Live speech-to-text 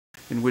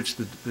in which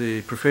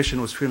the profession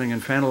was feeling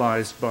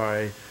infantilized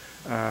by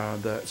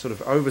the sort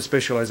of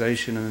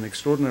over-specialization in an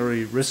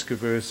extraordinarily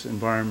risk-averse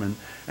environment,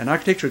 and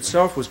architecture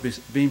itself was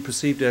being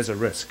perceived as a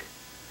risk.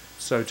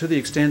 So to the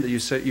extent that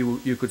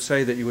you could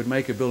say that you would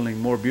make a building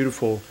more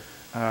beautiful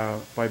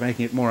by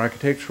making it more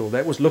architectural,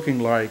 that was looking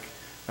like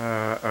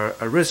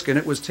a risk, and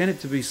it was tended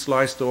to be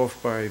sliced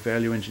off by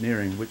value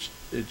engineering, which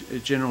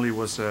it generally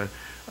was a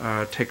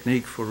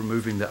technique for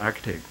removing the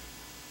architect.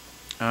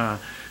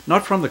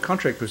 Not from the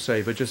contract per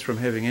se, but just from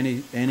having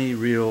any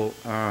real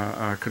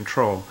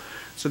control.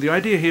 So the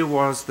idea here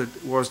was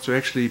to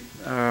actually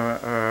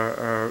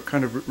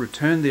kind of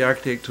return the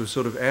architect to a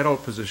sort of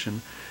adult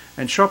position,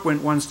 and Shop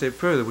went one step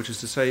further, which is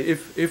to say,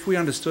 if we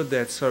understood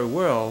that so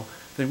well,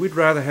 then we'd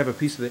rather have a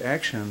piece of the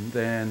action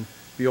than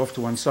be off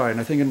to one side.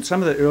 And I think in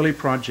some of the early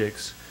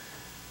projects,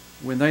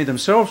 when they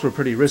themselves were a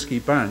pretty risky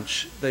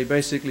bunch, they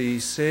basically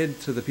said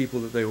to the people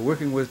that they were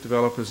working with,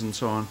 developers and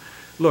so on,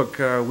 look,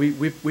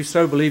 we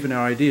so believe in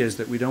our ideas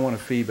that we don't want a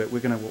fee, but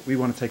we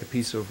want to take a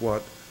piece of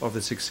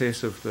the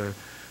success of the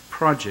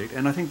project.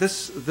 And I think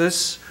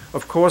this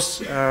of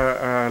course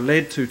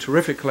led to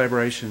terrific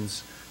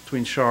collaborations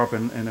between Sharp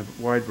and a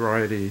wide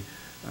variety,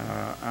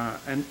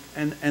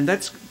 and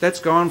that's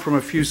gone from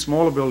a few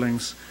smaller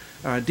buildings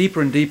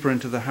deeper and deeper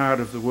into the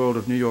heart of the world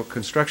of New York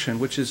construction,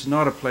 which is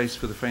not a place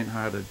for the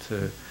faint-hearted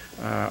to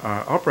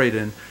operate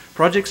in.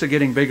 Projects are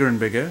getting bigger and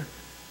bigger.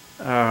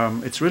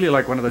 It's really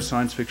like one of those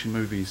science fiction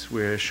movies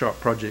where shop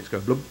projects go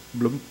blub,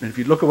 blub, and if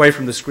you look away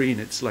from the screen,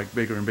 it's like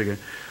bigger and bigger.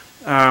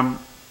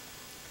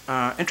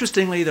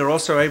 Interestingly, they're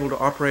also able to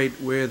operate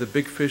where the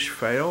big fish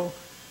fail,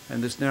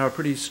 and there's now a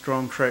pretty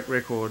strong track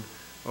record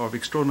of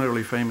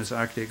extraordinarily famous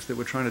architects that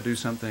were trying to do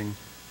something,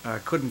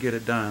 couldn't get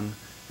it done,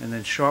 and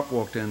then Sharp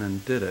walked in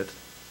and did it.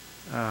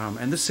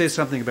 And this says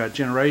something about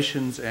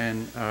generations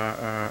and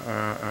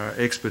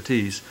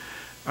expertise.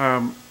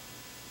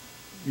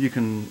 You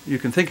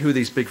can think who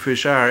these big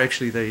fish are.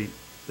 Actually, they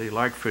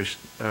like fish.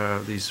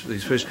 These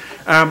fish.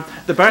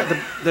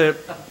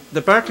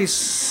 The Barclays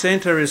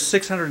Center is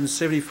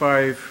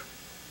 675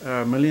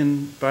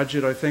 million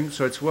budget, I think.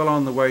 So it's well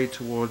on the way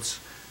towards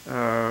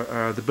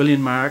the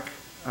billion mark.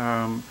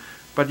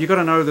 But you've got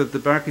to know that the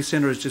Barclays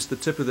Center is just the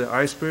tip of the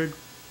iceberg.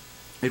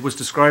 It was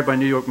described by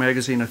New York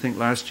Magazine, I think,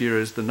 last year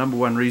as the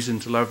 #1 reason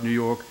to love New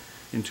York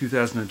in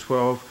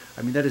 2012.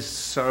 I mean, that is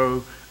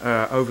so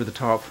over the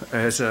top.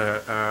 As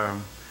how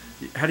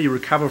do you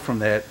recover from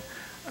that?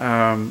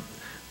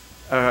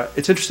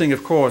 It's interesting,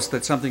 of course,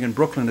 that something in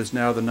Brooklyn is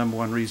now the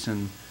 #1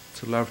 reason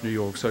to love New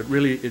York. So it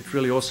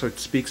really also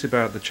speaks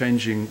about the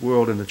changing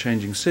world and the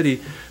changing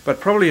city. But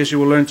probably, as you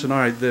will learn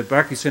tonight, the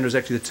Barclays Center is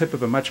actually the tip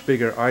of a much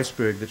bigger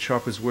iceberg that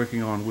Shop is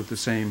working on with the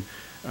same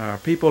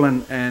people,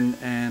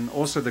 and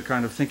also the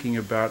kind of thinking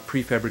about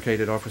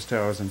prefabricated office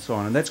towers and so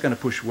on. And that's going to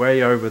push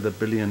way over the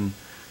billion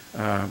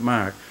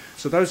mark.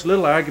 So those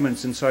little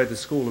arguments inside the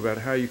school about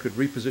how you could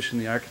reposition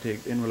the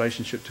architect in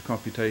relationship to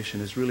computation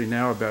is really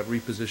now about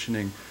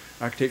repositioning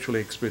architectural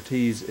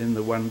expertise in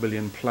the 1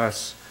 billion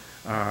plus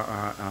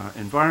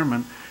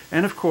environment.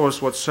 And of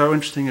course, what's so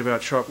interesting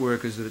about Shop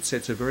work is that it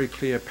sets a very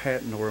clear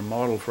pattern or a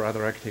model for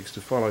other architects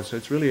to follow. So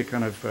it's really a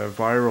kind of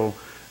viral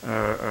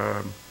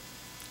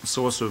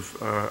source of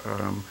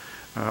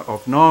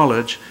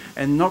knowledge,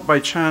 and not by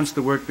chance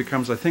the work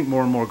becomes, I think,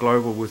 more and more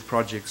global with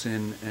projects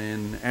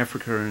in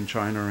Africa and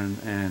China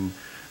and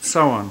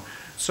so on.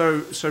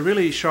 So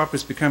really Shop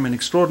has become an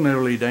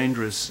extraordinarily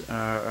dangerous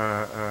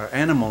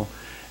animal.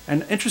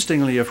 And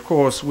interestingly, of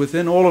course,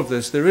 within all of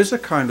this, there is a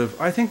kind of,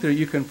 I think that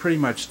you can pretty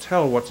much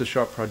tell what's a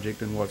Shop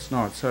project and what's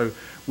not. So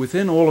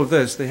within all of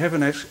this, they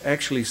haven't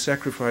actually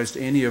sacrificed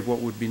any of what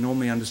would be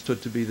normally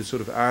understood to be the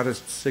sort of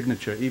artist's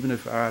signature, even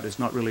if art is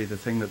not really the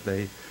thing that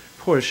they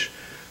push.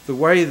 The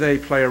way they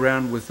play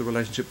around with the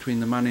relationship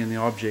between the money and the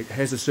object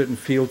has a certain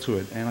feel to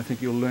it, and I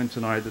think you'll learn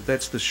tonight that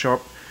that's the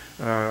Shop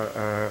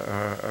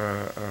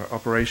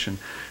operation.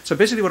 So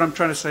basically what I'm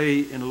trying to say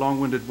in a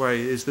long-winded way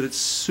is that it's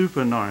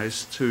super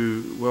nice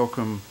to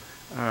welcome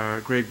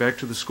Greg back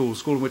to the school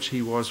in which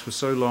he was for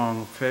so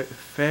long,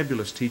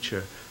 fabulous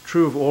teacher.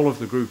 True of all of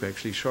the group,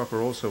 actually. Shop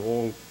are also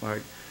all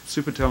like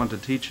super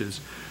talented teachers.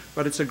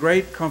 But it's a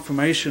great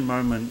confirmation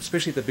moment,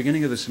 especially at the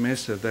beginning of the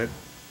semester, that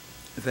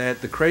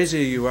the crazier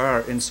you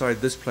are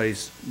inside this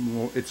place,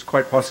 it's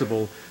quite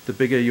possible the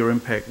bigger your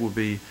impact will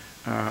be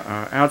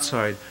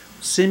outside.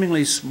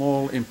 Seemingly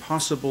small,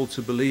 impossible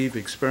to believe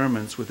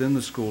experiments within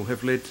the school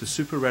have led to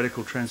super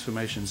radical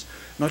transformations,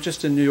 not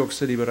just in New York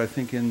City, but I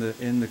think in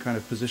the kind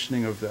of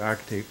positioning of the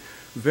architect.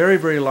 Very,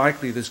 very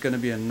likely there's going to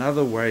be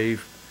another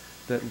wave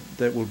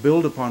that will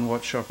build upon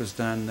what Shop has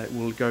done, that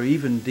will go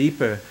even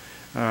deeper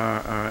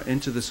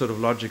into the sort of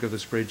logic of the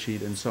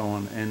spreadsheet and so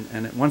on,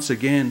 and once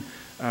again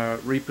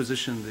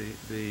reposition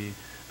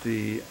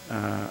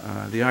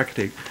the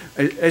architect.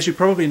 As you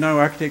probably know,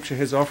 architecture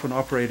has often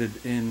operated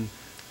in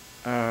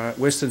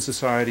Western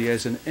society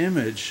as an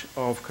image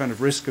of kind of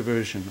risk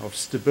aversion, of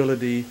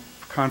stability,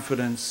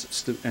 confidence,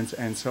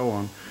 and so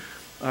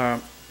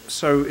on.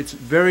 So it's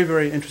very,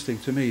 very interesting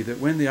to me that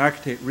when the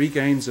architect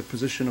regains a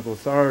position of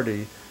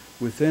authority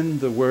within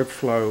the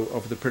workflow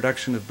of the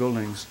production of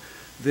buildings,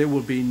 there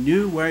will be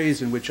new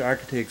ways in which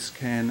architects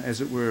can,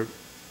 as it were,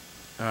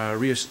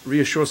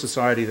 reassure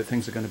society that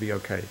things are going to be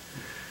okay.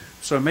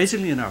 So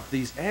amazingly enough,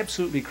 these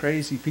absolutely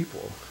crazy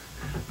people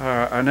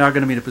are now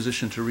going to be in a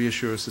position to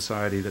reassure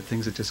society that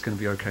things are just going to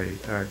be okay.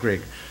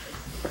 Greg.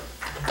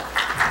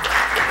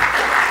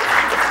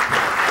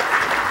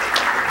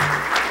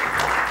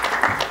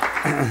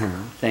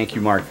 Thank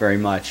you, Mark, very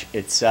much.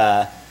 It's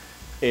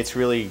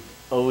really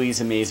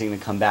always amazing to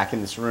come back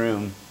in this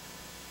room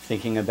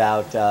thinking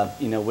about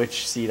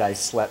which seat I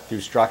slept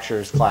through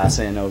structures class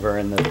in over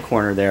in the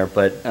corner there.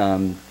 But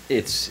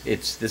this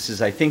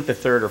is, I think, the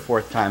third or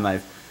fourth time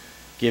I've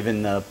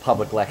given the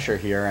public lecture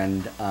here,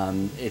 and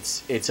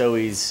it's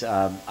always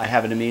I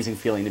have an amazing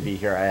feeling to be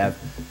here. I have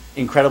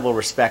incredible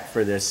respect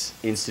for this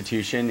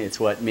institution. It's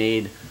what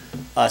made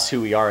us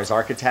who we are as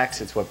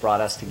architects. It's what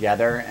brought us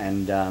together,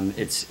 and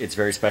it's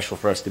very special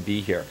for us to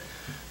be here.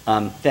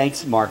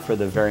 Thanks, Mark, for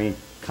the very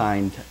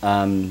kind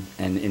and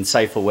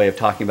insightful way of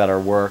talking about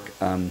our work.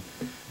 I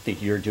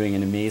think you're doing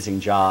an amazing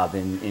job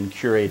in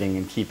curating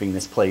and keeping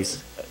this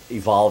place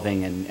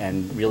evolving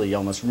and really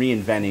almost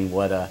reinventing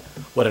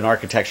what an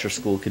architecture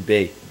school could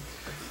be.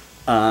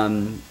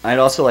 I'd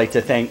also like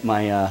to thank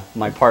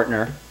my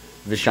partner,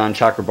 Vishan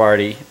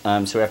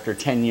Chakrabarty. So after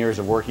 10 years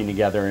of working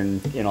together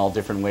in all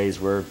different ways,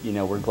 we're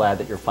glad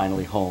that you're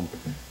finally home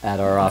at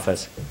our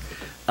office.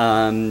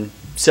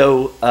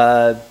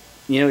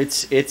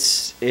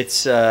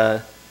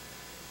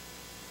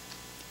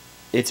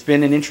 It's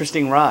been an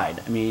interesting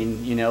ride. I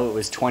mean, it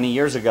was 20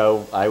 years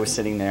ago I was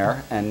sitting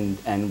there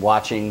and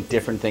watching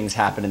different things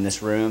happen in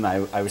this room.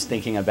 I was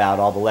thinking about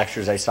all the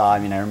lectures I saw. I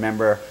mean, I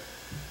remember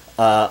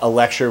a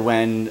lecture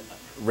when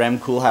Rem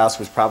Koolhaas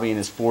was probably in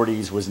his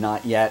 40s, was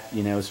not yet,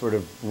 sort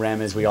of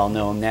Rem as we all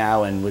know him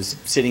now, and was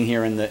sitting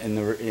here in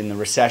the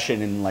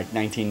recession in like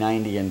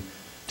 1990 and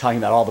talking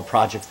about all the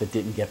projects that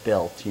didn't get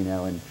built,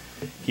 and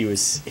he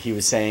was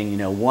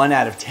saying, 1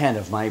 out of 10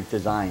 of my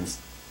designs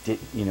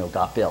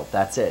got built.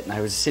 That's it. And I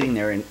was sitting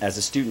there as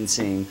a student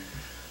saying,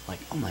 like,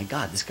 oh my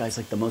God, this guy's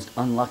like the most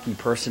unlucky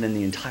person in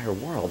the entire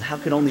world. How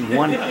could only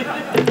one,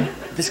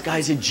 this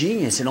guy's a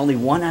genius, and only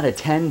 1 out of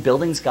 10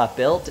 buildings got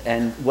built?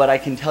 And what I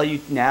can tell you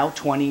now,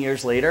 20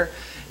 years later,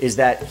 is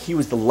that he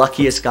was the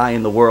luckiest guy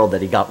in the world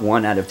that he got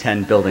 1 out of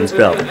 10 buildings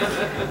built.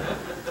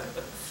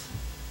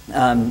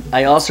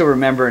 I also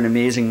remember an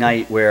amazing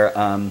night where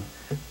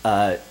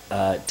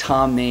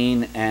Tom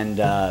Main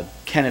and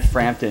Kenneth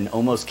Frampton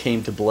almost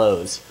came to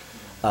blows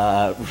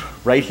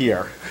right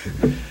here,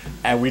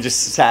 and we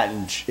just sat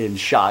in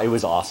shock. It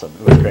was awesome.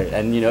 It was great,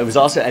 and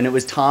it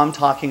was Tom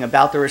talking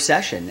about the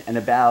recession and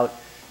about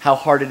how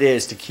hard it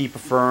is to keep a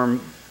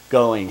firm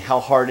going, how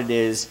hard it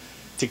is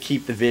to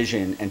keep the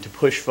vision and to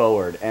push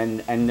forward.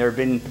 And there have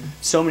been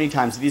so many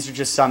times. These are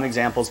just some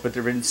examples, but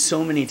there have been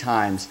so many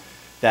times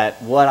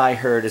that what I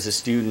heard as a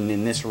student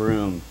in this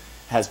room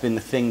has been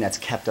the thing that's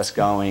kept us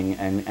going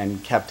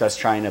and kept us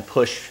trying to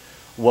push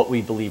what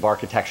we believe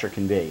architecture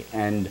can be.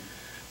 And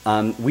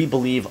we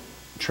believe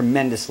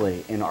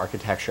tremendously in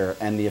architecture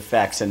and the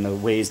effects and the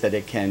ways that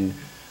it can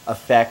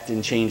affect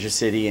and change a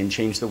city and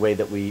change the way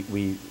that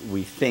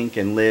we think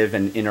and live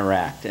and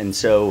interact. And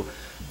so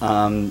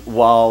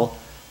while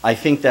I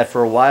think that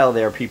for a while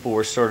there people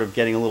were sort of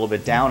getting a little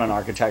bit down on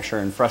architecture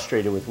and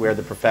frustrated with where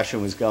the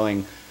profession was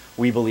going,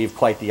 we believe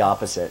quite the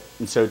opposite.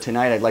 And so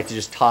tonight I'd like to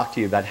just talk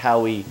to you about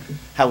how we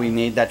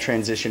made that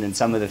transition and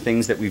some of the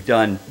things that we've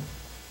done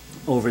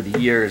over the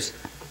years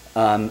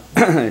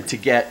to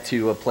get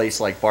to a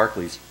place like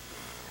Barclays.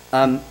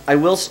 I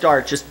will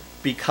start just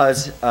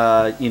because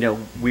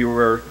we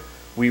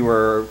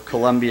were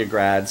Columbia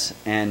grads,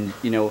 and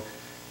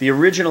the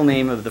original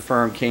name of the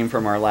firm came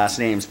from our last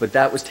names, but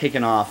that was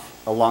taken off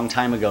a long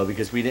time ago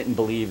because we didn't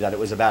believe that it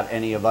was about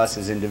any of us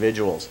as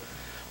individuals.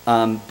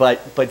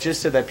 But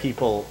just so that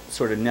people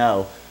sort of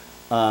know,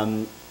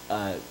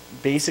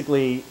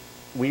 basically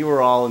we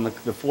were all in the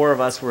four of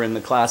us were in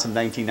the class of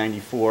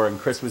 1994, and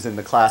Chris was in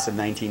the class of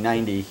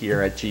 1990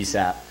 here at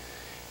GSAP.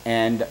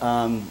 And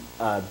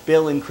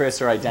Bill and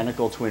Chris are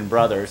identical twin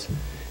brothers.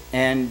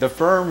 And the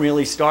firm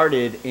really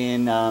started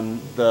in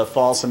the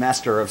fall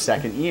semester of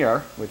second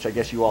year, which I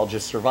guess you all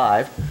just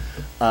survived,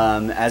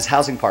 as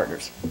housing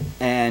partners.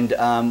 And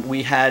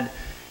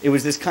it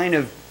was this kind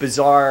of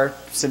bizarre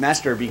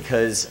semester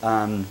because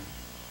 1,000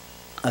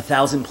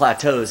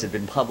 Plateaus had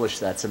been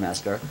published that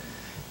semester,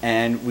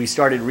 and we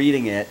started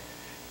reading it,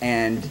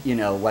 and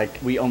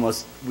it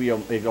almost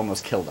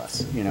killed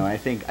us. I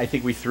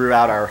think we threw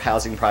out our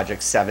housing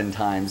project 7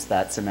 times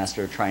that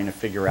semester trying to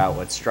figure out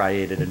what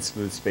striated and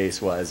smooth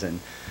space was, and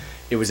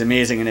it was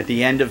amazing. And at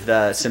the end of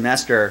the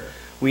semester,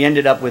 we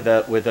ended up with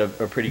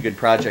a pretty good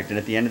project. And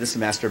at the end of the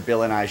semester,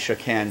 Bill and I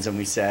shook hands and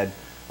we said,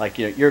 like,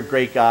 you're a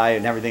great guy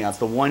and everything else.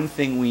 The one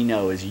thing we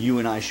know is you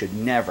and I should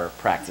never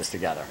practice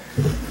together.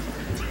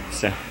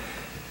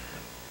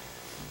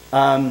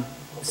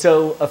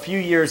 So a few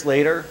years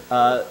later,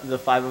 the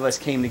 5 of us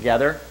came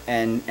together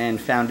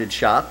and founded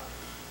SHOP.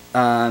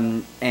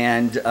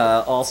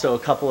 Also a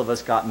couple of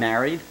us got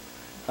married.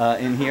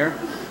 in here.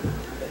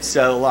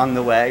 So along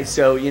the way,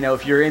 so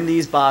if you're in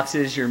these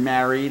boxes, you're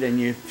married and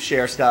you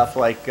share stuff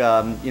like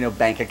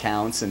bank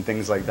accounts and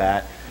things like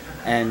that.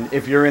 And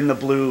if you're in the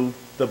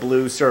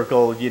blue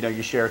circle,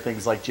 you share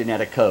things like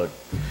genetic code.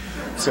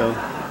 So,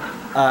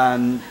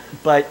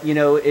 but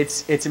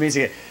it's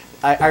amazing.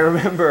 I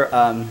remember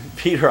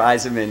Peter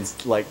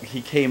Eisenman's, like,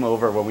 he came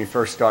over when we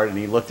first started and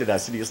he looked at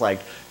us and he was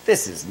like,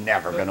 this is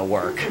never going to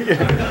work.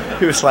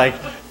 He was like,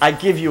 I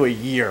give you a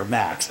year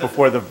max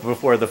before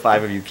the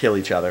five of you kill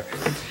each other.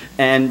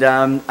 And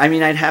I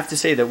mean, I'd have to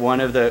say that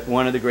one of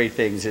the great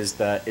things is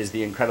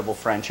the incredible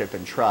friendship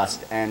and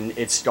trust. And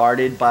it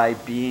started by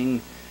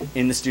being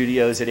in the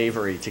studios at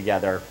Avery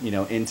together,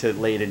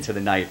 late into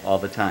the night all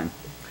the time.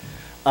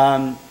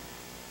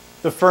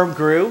 The firm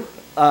grew.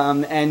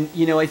 And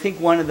I think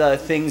one of the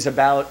things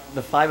about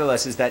the five of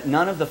us is that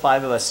none of the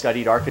five of us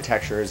studied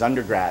architecture as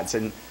undergrads,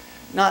 and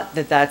not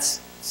that that's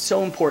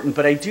so important,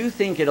 but I do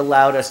think it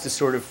allowed us to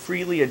sort of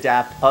freely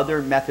adapt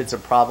other methods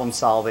of problem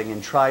solving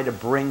and try to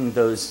bring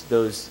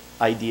those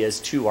ideas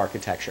to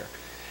architecture.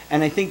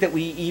 And I think that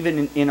we,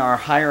 even in our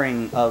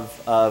hiring of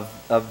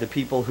the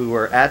people who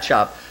were at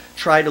Shop,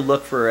 try to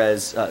look for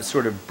as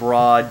sort of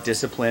broad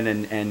discipline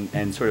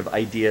and sort of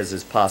ideas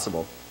as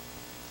possible.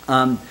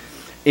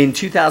 In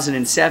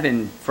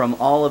 2007, from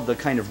all of the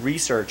kind of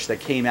research that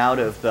came out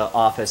of the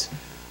office,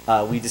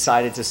 we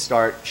decided to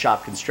start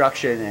Shop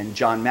Construction, and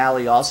John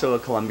Malley, also a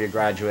Columbia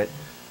graduate,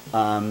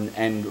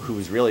 and who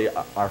was really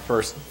our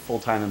first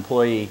full-time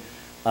employee,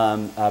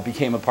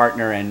 became a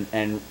partner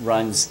and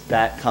runs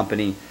that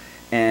company.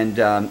 And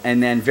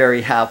then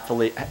very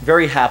happily,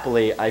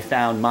 I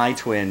found my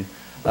twin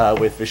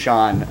with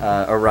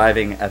Vishaan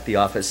arriving at the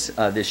office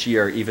this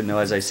year, even though,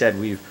 as I said,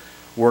 we've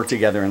worked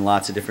together in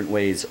lots of different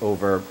ways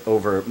over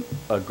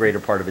a greater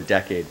part of a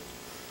decade.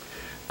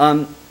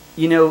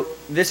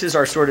 This is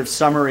our sort of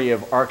summary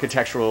of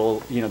architectural,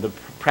 the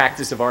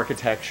practice of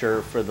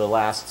architecture for the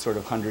last sort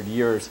of 100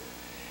 years.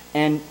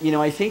 And,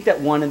 I think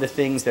that one of the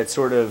things that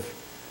sort of,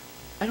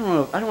 I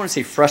don't want to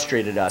say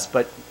frustrated us,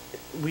 but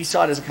we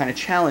saw it as a kind of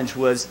challenge,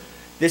 was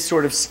this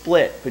sort of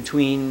split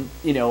between,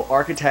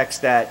 architects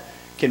that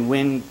can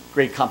win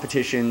great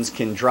competitions,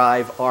 can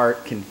drive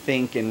art, can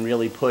think and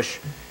really push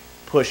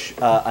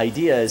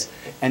ideas,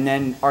 and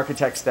then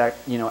architects that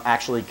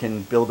actually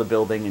can build a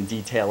building and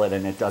detail it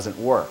and it doesn't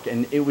work.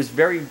 And it was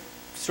very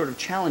sort of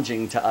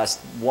challenging to us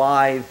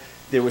why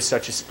there was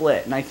such a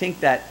split. And I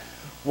think that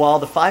while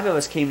the five of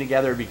us came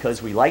together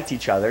because we liked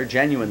each other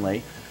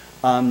genuinely,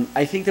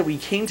 I think that we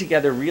came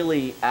together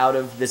really out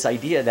of this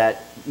idea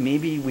that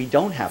maybe we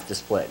don't have to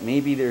split.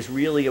 Maybe there's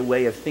really a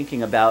way of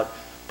thinking about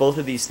both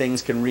of these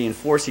things can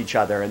reinforce each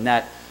other, and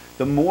that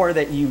the more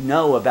that you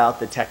know about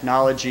the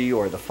technology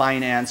or the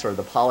finance or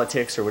the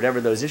politics or whatever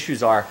those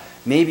issues are,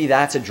 maybe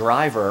that's a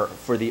driver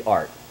for the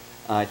art.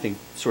 I think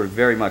sort of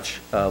very much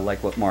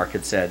like what Mark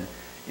had said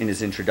in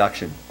his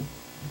introduction.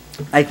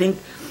 I think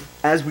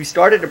as we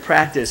started to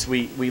practice,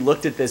 we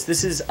looked at this.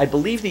 This is, I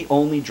believe, the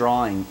only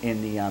drawing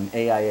in the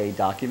AIA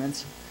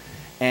documents.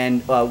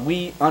 And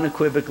we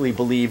unequivocally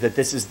believe that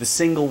this is the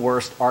single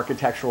worst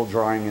architectural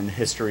drawing in the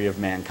history of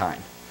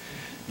mankind.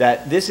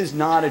 That this is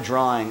not a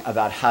drawing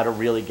about how to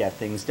really get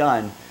things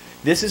done.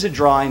 This is a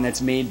drawing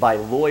that's made by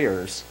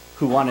lawyers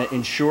who want to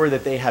ensure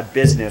that they have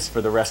business for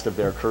the rest of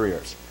their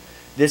careers.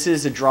 This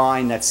is a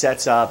drawing that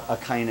sets up a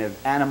kind of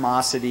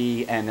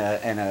animosity and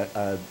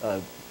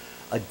a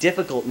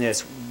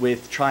difficultness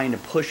with trying to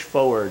push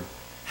forward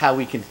how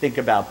we can think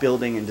about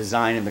building and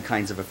design and the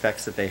kinds of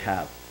effects that they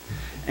have.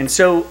 And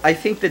so I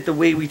think that the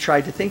way we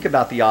tried to think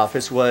about the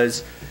office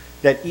was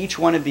that each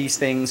one of these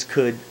things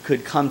could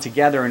come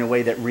together in a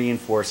way that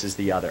reinforces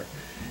the other,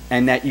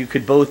 and that you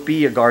could both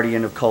be a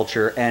guardian of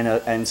culture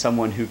and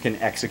someone who can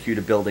execute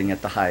a building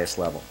at the highest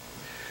level.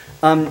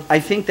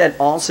 I think that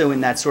also in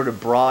that sort of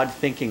broad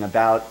thinking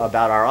about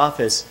our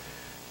office,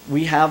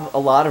 we have a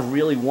lot of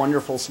really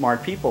wonderful,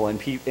 smart people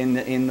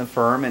in the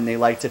firm, and they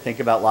like to think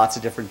about lots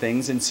of different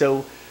things. And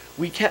so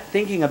we kept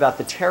thinking about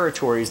the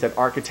territories that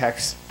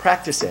architects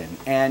practice in.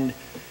 And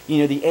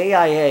the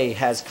AIA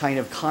has kind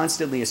of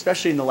constantly,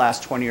 especially in the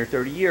last 20 or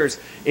 30 years,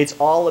 it's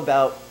all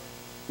about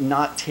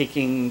not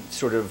taking,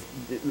 sort of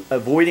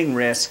avoiding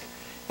risk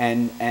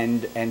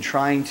and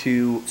trying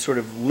to sort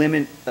of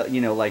limit,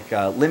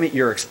 limit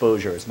your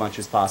exposure as much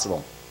as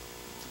possible.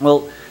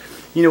 Well,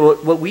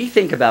 what we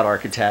think about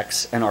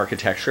architects and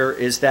architecture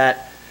is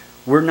that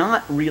we're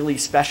not really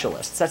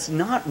specialists. That's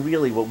not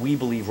really what we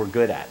believe we're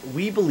good at.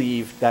 We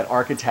believe that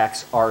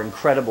architects are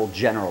incredible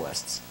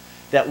generalists.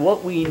 That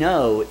what we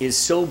know is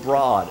so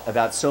broad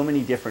about so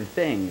many different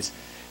things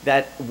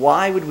that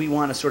why would we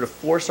want to sort of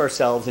force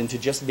ourselves into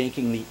just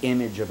making the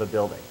image of a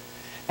building?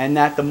 And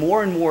that the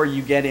more and more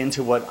you get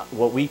into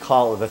what we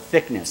call the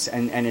thickness,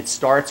 and it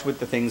starts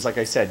with the things, like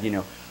I said,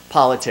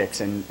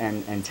 politics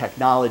and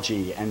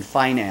technology and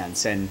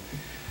finance and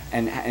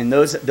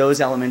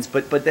those elements,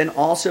 but then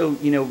also,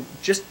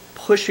 just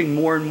pushing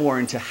more and more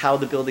into how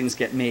the buildings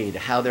get made,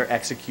 how they're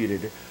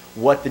executed,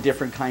 what the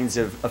different kinds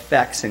of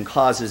effects and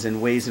causes and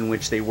ways in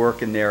which they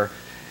work in their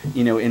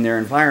you know, in their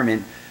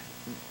environment.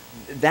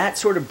 That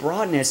sort of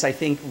broadness, I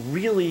think,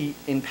 really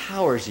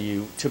empowers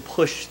you to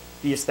push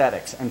the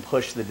aesthetics and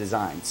push the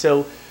design.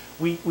 So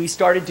we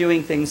started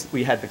doing things.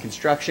 We had the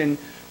construction.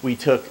 We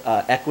took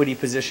equity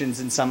positions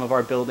in some of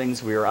our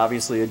buildings. We were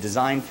obviously a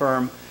design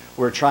firm.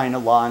 We're trying to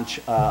launch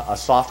a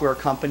software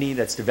company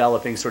that's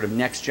developing sort of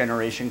next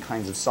generation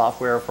kinds of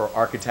software for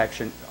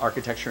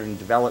architecture and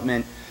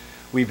development.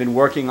 We've been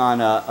working on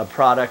a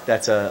product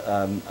that's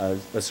a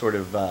sort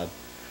of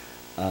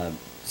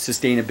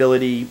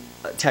sustainability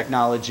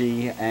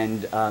technology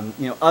and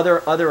you know,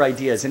 other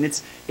ideas. And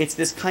it's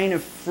this kind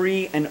of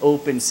free and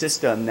open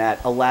system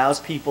that allows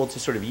people to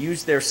sort of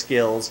use their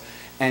skills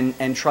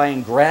and try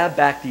and grab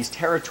back these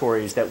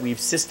territories that we've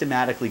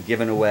systematically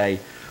given away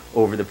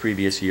over the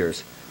previous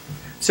years.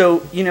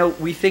 So, you know,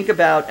 we think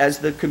about, as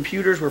the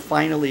computers were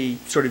finally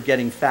sort of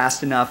getting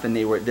fast enough, and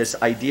they were,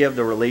 this idea of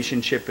the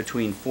relationship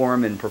between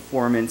form and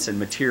performance and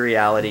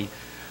materiality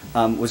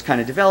was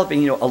kind of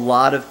developing. You know, a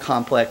lot of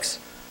complex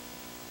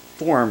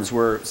forms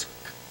were,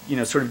 you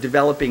know, sort of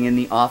developing in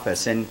the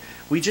office, and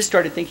we just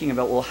started thinking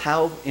about, well,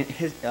 how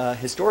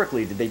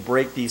historically did they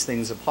break these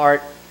things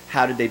apart?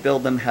 How did they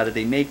build them? How did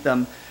they make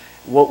them?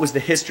 What was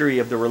the history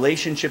of the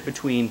relationship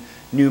between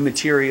new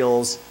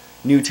materials,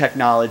 new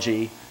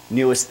technology,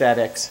 new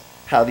aesthetics,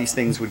 how these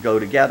things would go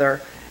together,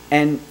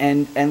 and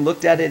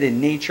looked at it in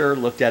nature,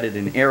 looked at it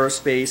in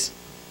aerospace,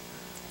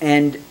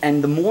 and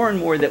the more and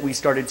more that we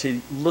started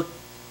to look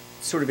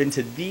sort of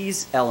into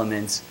these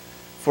elements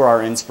for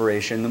our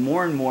inspiration, the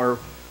more and more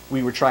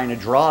we were trying to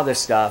draw this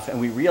stuff, and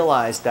we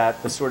realized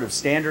that the sort of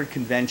standard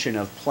convention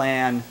of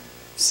plan,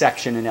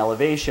 section, and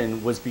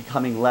elevation was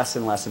becoming less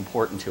and less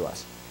important to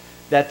us.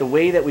 That the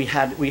way that we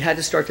had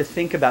to start to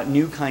think about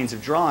new kinds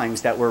of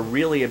drawings that were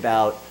really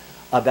about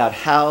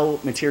how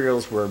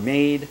materials were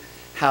made,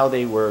 how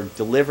they were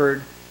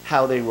delivered,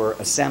 how they were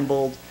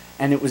assembled,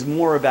 and it was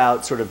more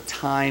about sort of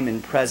time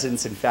and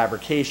presence and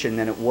fabrication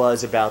than it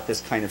was about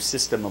this kind of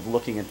system of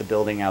looking at the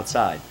building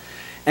outside.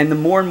 And the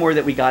more and more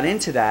that we got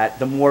into that,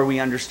 the more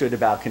we understood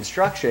about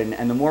construction,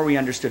 and the more we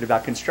understood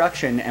about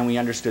construction and we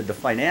understood the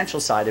financial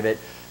side of it,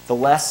 the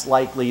less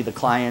likely the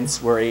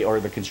clients were, or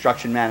the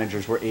construction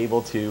managers were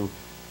able to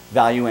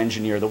value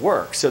engineer the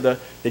work. So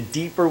the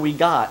deeper we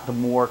got, the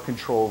more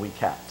control we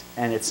kept.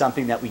 And it's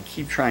something that we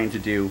keep trying to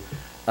do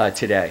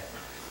today.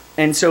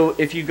 And so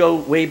if you go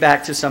way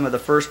back to some of the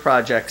first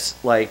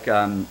projects, like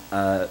our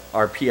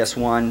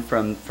PS1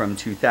 from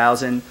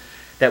 2000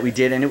 that we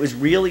did, and it was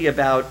really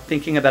about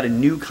thinking about a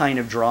new kind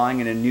of drawing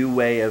and a new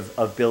way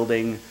of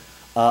building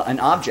an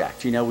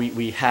object. You know,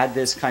 we had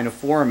this kind of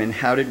form, and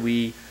how did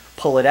we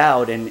pull it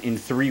out? And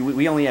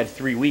we only had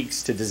 3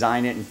 weeks to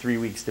design it and 3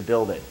 weeks to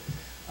build it.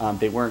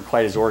 They weren't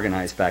quite as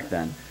organized back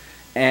then.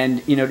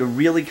 And, you know, to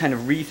really kind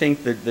of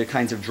rethink the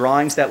kinds of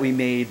drawings that we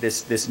made,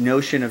 this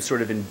notion of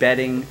sort of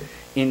embedding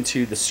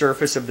into the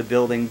surface of the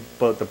building,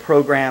 both the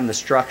program, the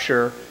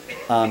structure,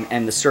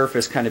 and the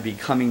surface kind of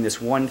becoming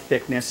this one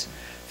thickness,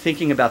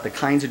 thinking about the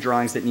kinds of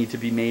drawings that need to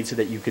be made so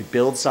that you could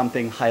build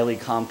something highly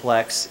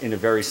complex in a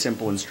very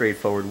simple and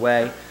straightforward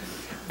way.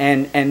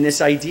 And this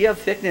idea of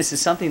thickness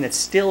is something that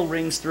still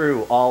rings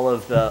through all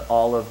of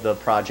the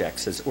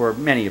projects, or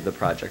many of the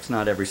projects,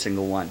 not every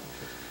single one.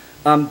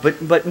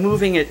 But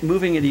moving it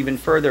even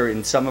further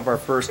in some of our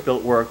first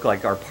built work,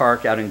 like our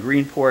park out in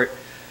Greenport,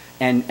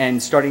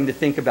 and starting to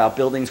think about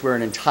buildings where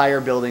an entire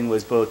building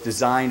was both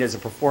designed as a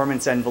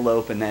performance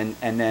envelope and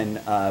then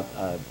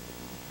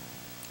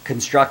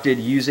constructed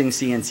using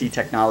CNC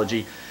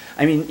technology.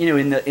 I mean, you know,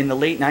 in the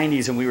late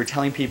 90s, and we were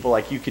telling people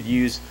like you could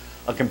use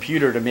a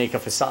computer to make a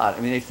facade.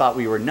 I mean, they thought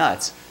we were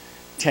nuts.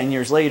 10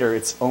 years later,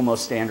 it's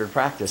almost standard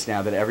practice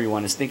now that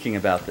everyone is thinking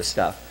about this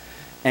stuff.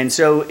 And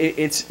so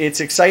it's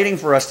exciting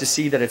for us to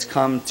see that it's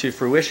come to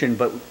fruition,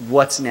 but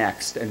what's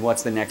next, and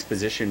what's the next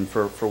position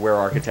for where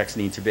architects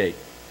need to be?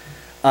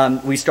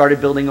 We started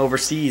building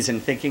overseas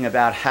and thinking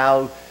about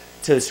how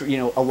to, you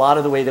know, a lot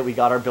of the way that we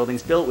got our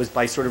buildings built was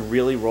by sort of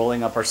really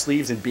rolling up our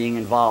sleeves and being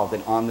involved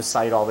and on the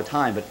site all the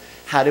time. But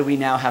how do we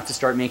now have to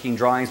start making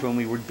drawings when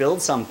we would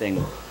build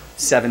something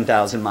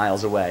 7,000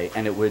 miles away,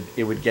 and it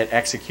would get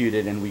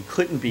executed, and we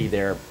couldn't be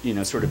there, you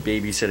know, sort of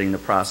babysitting the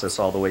process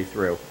all the way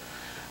through.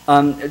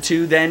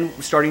 To then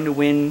starting to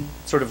win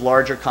sort of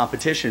larger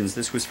competitions.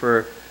 This was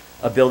for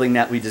a building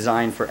that we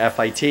designed for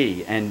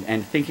FIT,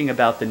 and thinking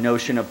about the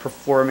notion of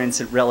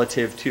performance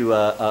relative to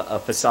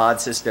a facade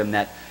system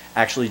that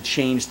actually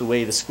changed the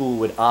way the school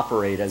would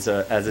operate as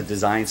a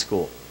design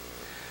school.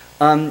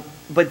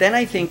 But then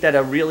I think that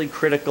a really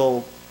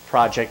critical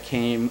project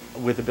came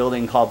with a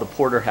building called the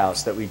Porter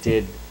House that we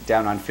did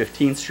down on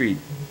 15th Street.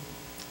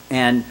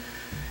 And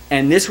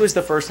this was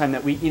the first time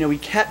that we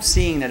kept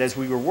seeing that as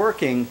we were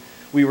working,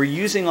 we were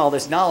using all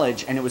this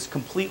knowledge, and it was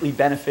completely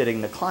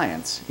benefiting the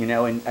clients, you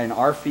know, and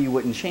our fee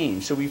wouldn't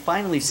change. So we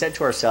finally said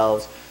to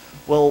ourselves,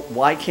 well,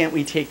 why can't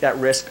we take that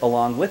risk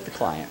along with the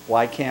client?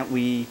 Why can't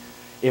we,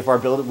 if our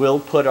building, we'll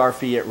put our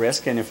fee at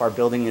risk, and if our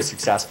building is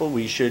successful,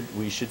 we should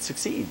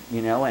succeed,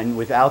 you know? And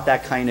without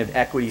that kind of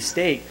equity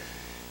stake,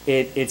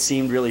 it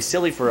seemed really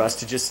silly for us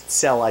to just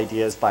sell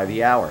ideas by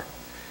the hour.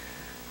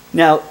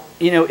 Now,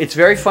 you know, it's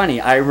very funny.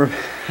 I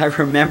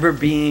remember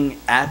being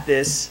at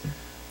this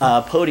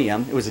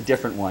podium. It was a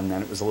different one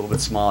then. It was a little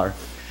bit smaller.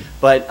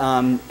 But,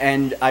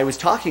 and I was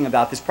talking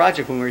about this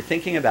project when we were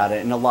thinking about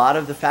it, and a lot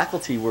of the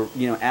faculty were,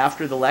 you know,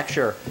 after the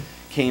lecture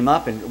came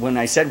up, and when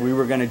I said we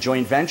were going to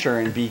joint venture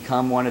and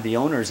become one of the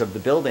owners of the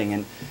building,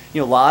 and, you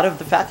know, a lot of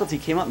the faculty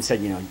came up and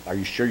said, you know, are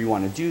you sure you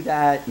want to do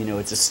that? You know,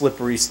 it's a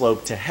slippery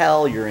slope to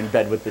hell. You're in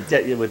bed with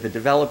the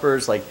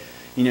developers. Like,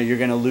 you know, you're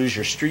going to lose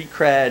your street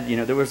cred. You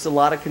know, there was a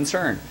lot of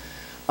concern.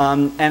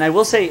 And I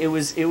will say it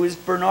was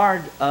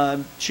Bernard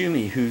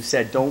Tschumi who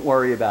said, don't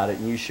worry about it,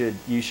 and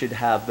you should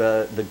have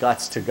the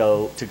guts to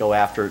go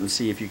after it and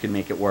see if you can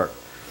make it work.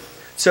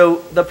 So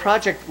the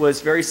project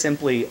was very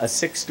simply a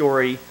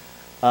 6-story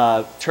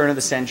turn of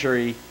the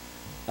century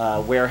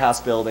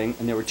warehouse building,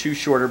 and there were 2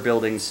 shorter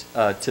buildings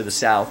to the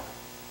south.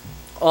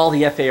 All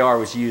the FAR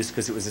was used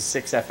because it was a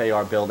 6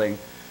 FAR building.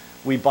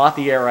 We bought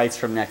the air rights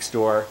from next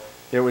door.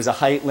 There was a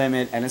height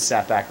limit and a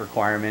setback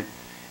requirement.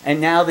 And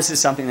now this is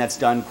something that's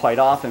done quite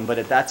often, but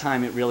at that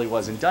time it really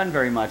wasn't done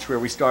very much. Where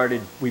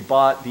we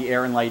bought the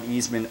air and light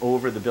easement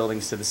over the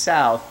buildings to the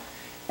south,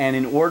 and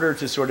in order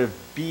to sort of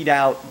beat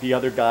out the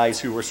other guys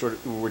who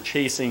were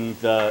chasing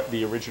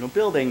the original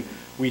building,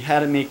 we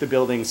had to make the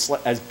building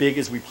as big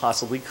as we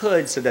possibly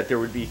could so that there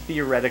would be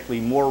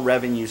theoretically more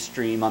revenue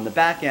stream on the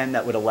back end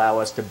that would allow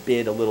us to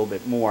bid a little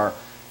bit more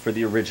for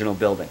the original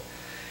building.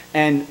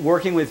 And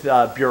working with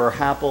Bureau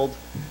Happold,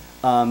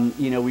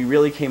 you know, we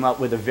really came up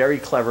with a very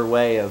clever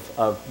way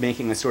of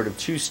making a sort of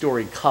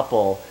 2-story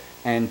couple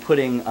and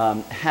putting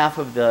half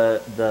of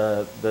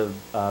the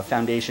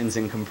foundations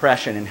in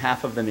compression and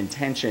half of them in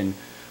tension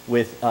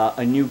with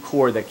a new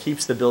core that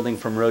keeps the building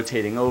from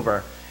rotating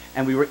over.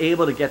 And we were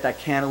able to get that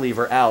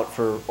cantilever out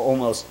for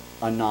almost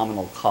a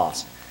nominal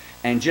cost.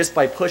 And just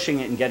by pushing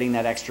it and getting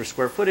that extra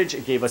square footage,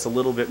 it gave us a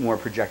little bit more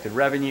projected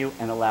revenue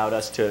and allowed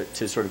us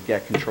to sort of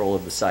get control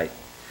of the site.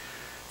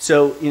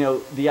 So, you know,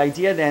 the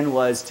idea then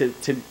was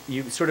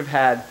you sort of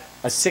had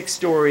a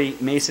 6-story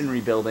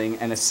masonry building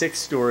and a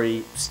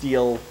 6-story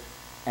steel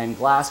and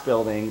glass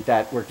building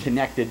that were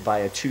connected by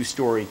a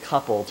 2-story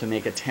couple to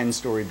make a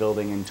 10-story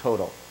building in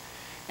total.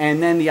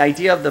 And then the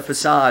idea of the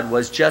facade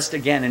was just,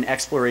 again, an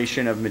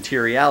exploration of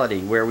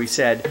materiality, where we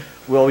said,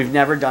 well, we've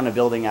never done a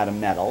building out of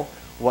metal.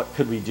 What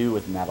could we do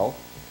with metal?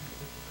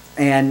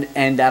 And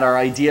that our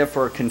idea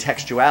for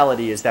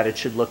contextuality is that it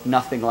should look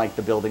nothing like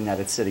the building that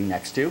it's sitting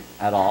next to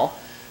at all.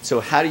 So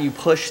how do you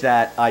push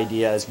that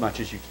idea as much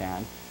as you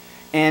can?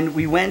 And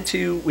we went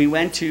to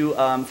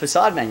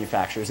facade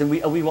manufacturers, and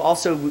we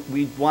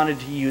wanted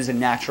to use a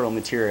natural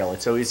material.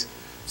 It's always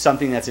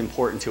something that's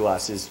important to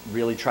us, is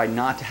really try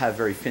not to have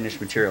very finished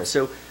material.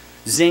 So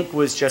zinc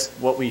was just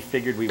what we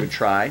figured we would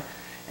try,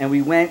 and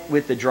we went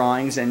with the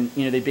drawings, and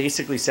you know, they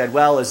basically said,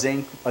 well, a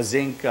zinc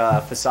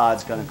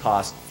facade's going to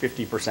cost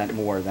 50%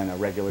 more than a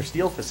regular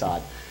steel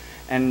facade.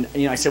 And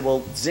you know, I said,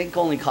 well, zinc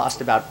only cost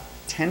about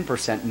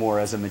 10% more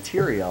as a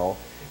material,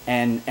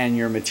 and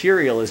your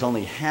material is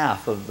only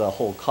half of the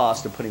whole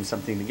cost of putting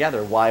something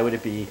together. Why would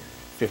it be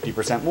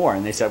 50% more?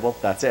 And they said, well,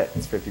 that's it.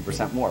 It's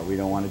 50% more. We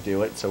don't want to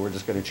do it, so we're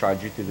just going to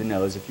charge you through the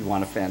nose if you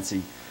want a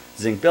fancy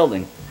zinc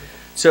building.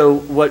 So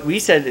what we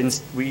said,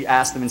 we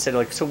asked them and said,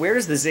 like, so where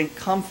does the zinc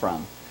come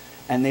from?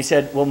 And they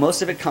said, well,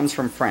 most of it comes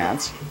from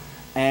France.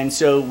 And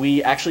so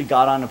we actually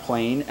got on a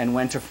plane and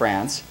went to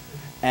France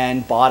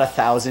and bought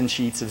 1,000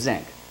 sheets of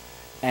zinc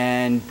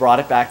and brought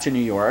it back to New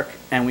York,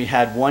 and we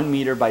had 1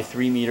 meter by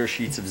 3 meter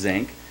sheets of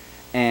zinc,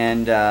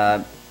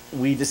 and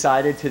we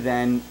decided to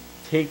then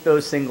take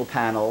those single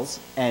panels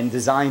and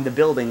design the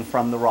building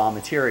from the raw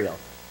material,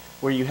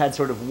 where you had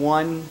sort of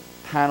 1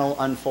 panel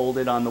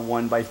unfolded on the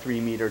 1 by 3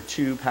 meter,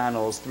 2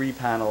 panels, 3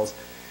 panels.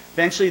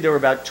 Eventually there were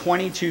about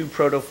 22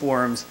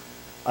 protoforms,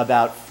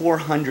 about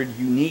 400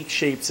 unique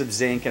shapes of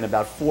zinc, and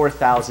about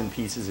 4,000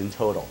 pieces in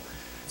total.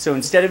 So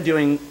instead of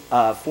doing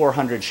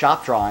 400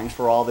 shop drawings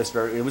for all this,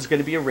 it was going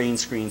to be a rain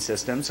screen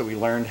system, so we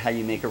learned how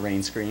you make a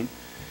rain screen.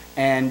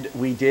 And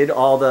we did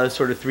all the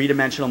sort of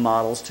 3-dimensional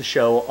models to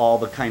show all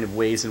the kind of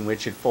ways in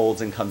which it folds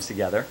and comes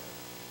together.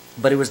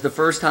 But it was the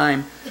first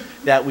time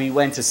that we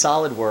went to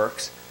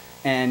SolidWorks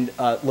and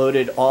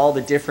loaded all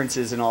the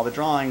differences in all the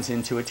drawings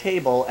into a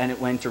table, and it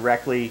went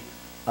directly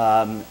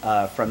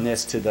from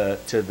this to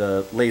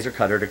the laser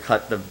cutter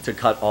to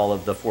cut all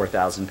of the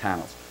 4,000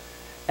 panels.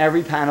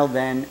 Every panel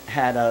then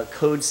had a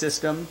code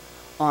system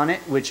on it,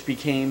 which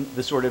became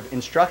the sort of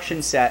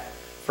instruction set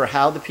for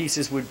how the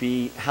pieces would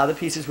be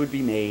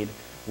made,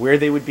 where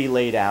they would be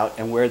laid out,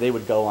 and where they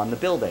would go on the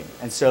building.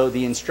 And so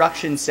the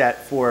instruction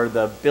set for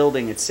the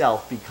building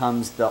itself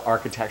becomes the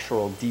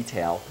architectural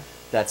detail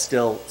that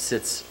still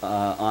sits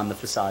on the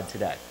facade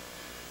today.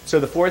 So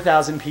the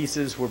 4,000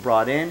 pieces were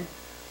brought in.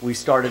 We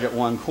started at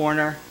one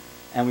corner,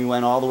 and we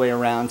went all the way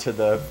around to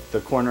the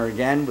corner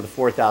again, where the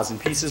 4,000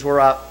 pieces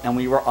were up, and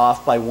we were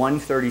off by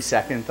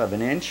 1/32 of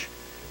an inch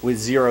with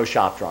 0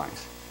 shop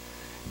drawings.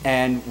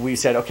 And we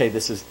said, okay,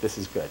 this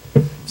is good.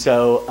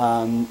 So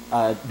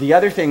the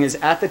other thing is,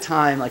 at the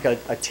time, like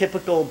a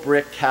typical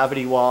brick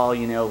cavity wall,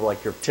 you know,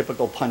 like your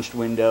typical punched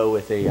window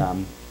with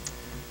a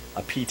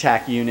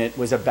P-tack unit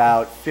was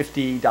about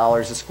 $50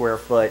 a square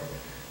foot.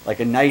 Like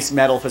a nice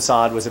metal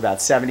facade was about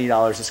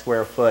 $70 a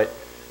square foot.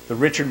 The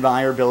Richard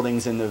Meyer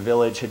buildings in the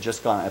Village had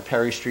just gone,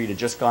 Perry Street had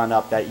just gone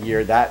up that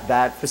year.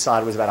 That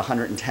facade was about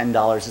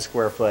 $110 a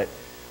square foot.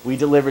 We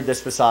delivered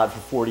this facade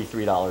for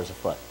 $43 a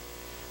foot,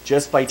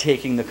 just by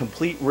taking the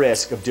complete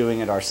risk of doing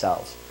it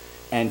ourselves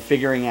and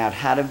figuring out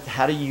how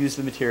to use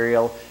the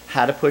material,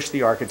 how to push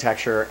the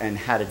architecture, and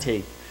how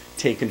to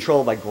take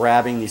control by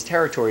grabbing these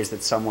territories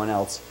that someone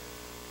else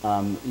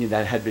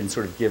that had been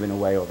sort of given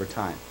away over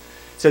time.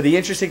 So the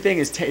interesting thing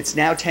is, it's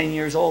now 10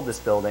 years old, this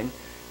building,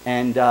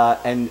 and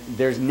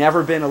there's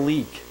never been a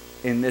leak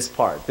in this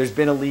part. There's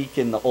been a leak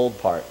in the old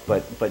part,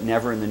 but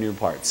never in the new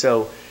part.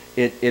 So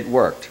it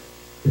worked.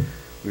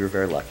 We were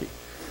very lucky.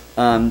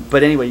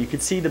 But anyway, you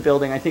could see the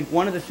building. I think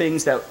one of the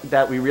things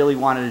that we really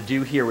wanted to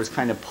do here was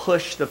kind of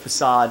push the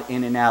facade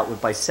in and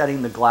out by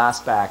setting the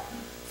glass back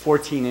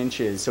 14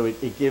 inches, so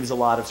it gives a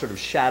lot of sort of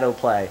shadow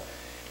play.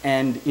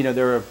 And you know,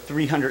 there are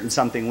 300 and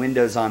something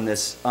windows on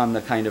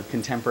the kind of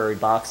contemporary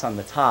box on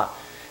the top.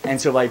 And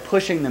so by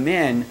pushing them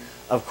in,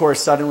 of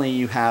course, suddenly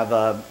you have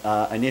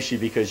an issue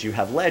because you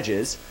have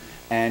ledges,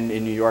 and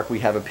in New York we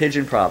have a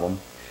pigeon problem.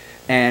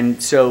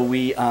 And so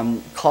we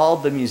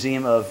called the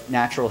Museum of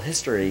Natural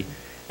History,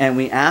 and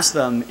we asked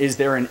them, is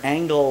there an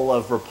angle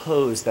of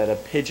repose that a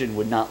pigeon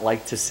would not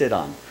like to sit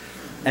on?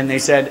 And they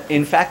said,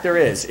 in fact there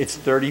is. It's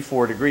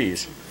 34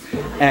 degrees.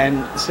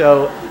 And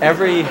so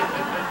every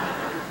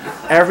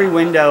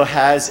window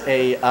has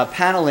a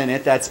panel in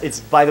it it's,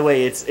 by the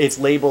way, it's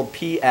labeled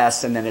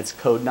PS and then its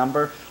code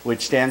number,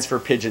 which stands for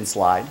pigeon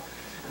slide.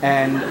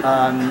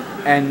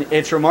 And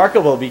it's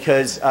remarkable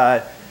because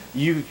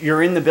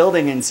you're in the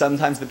building and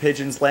sometimes the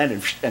pigeons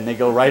land and they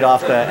go right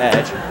off the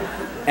edge.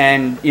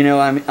 And you know,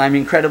 I'm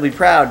incredibly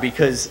proud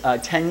because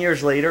 10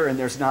 years later and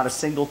there's not a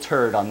single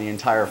turd on the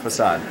entire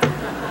facade.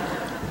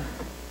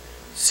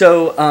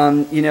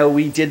 So, you know,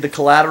 we did the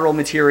collateral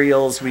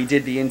materials, we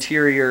did the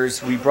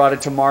interiors, we brought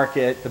it to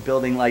market, the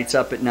building lights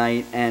up at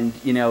night, and,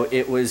 you know,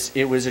 it was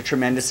a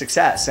tremendous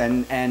success.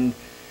 And,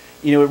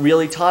 you know, it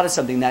really taught us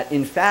something, that,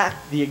 in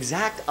fact, the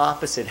exact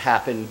opposite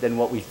happened than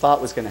what we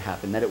thought was going to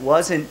happen. That it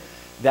wasn't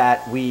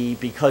that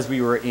because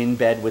we were in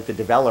bed with the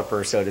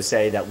developer, so to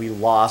say, that we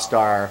lost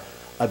our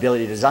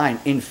ability to design.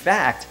 In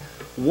fact,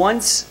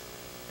 once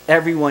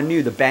everyone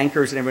knew, the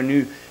bankers and everyone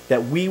knew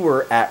that we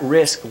were at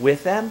risk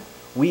with them,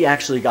 we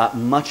actually got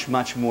much,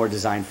 much more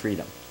design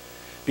freedom.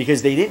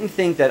 Because they didn't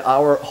think that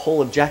our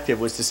whole objective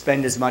was to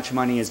spend as much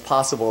money as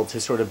possible to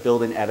sort of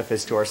build an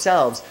edifice to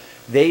ourselves.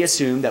 They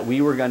assumed that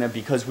we were going to,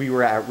 because we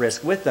were at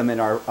risk with them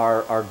and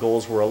our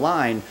goals were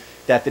aligned,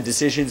 that the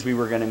decisions we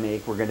were going to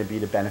make were going to be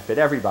to benefit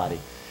everybody.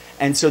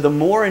 And so the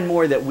more and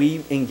more that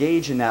we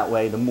engage in that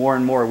way, the more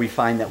and more we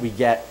find that we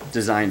get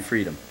design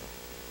freedom.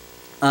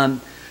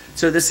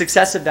 So the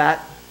success of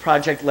that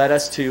project led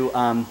us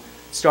to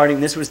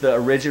this was the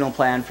original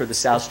plan for the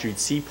South Street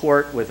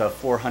Seaport with a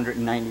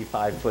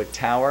 495-foot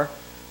tower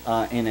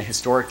in a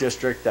historic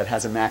district that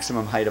has a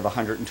maximum height of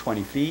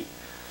 120 feet.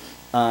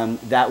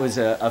 That was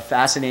a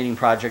fascinating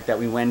project that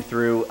we went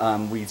through.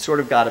 We sort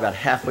of got about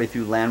halfway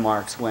through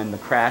landmarks when the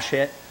crash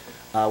hit.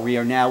 We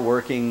are now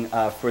working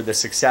for the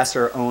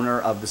successor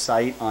owner of the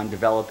site on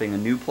developing a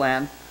new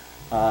plan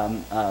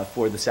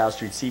for the South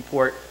Street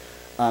Seaport.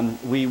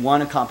 We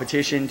won a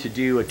competition to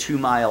do a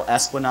 2-mile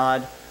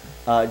esplanade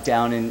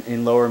down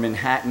in lower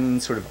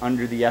Manhattan, sort of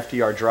under the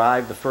FDR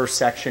Drive. The first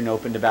section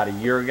opened about a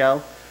year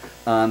ago.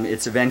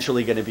 It's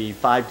eventually going to be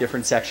 5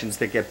 different sections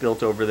that get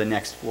built over the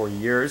next 4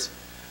 years.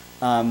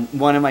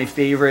 One of my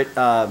favorite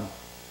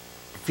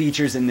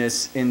features in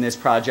this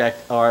project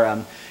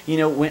are, you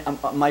know,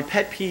 my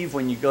pet peeve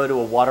when you go to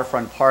a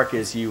waterfront park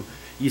is you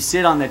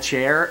sit on the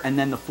chair and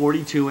then the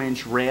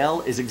 42-inch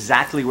rail is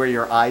exactly where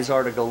your eyes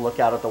are to go look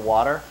out at the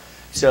water.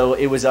 So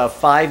it was a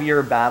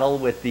 5-year battle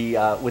with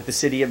the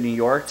city of New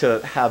York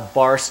to have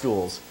bar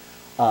stools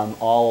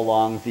all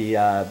along the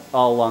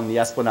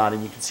esplanade,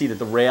 and you can see that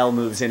the rail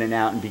moves in and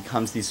out and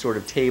becomes these sort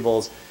of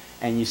tables,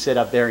 and you sit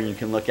up there and you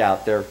can look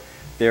out. They're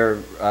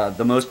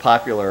the most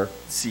popular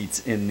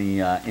seats in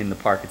the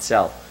park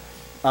itself.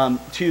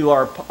 To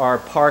our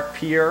park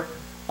pier,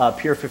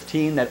 Pier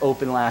 15, that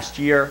opened last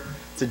year.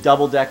 It's a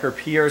double-decker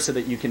pier so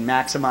that you can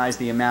maximize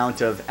the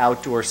amount of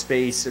outdoor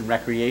space and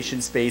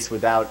recreation space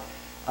without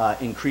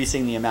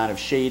increasing the amount of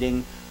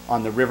shading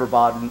on the river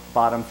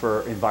bottom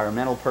for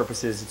environmental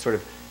purposes. It's sort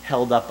of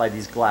held up by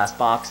these glass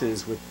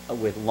boxes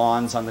with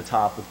lawns on the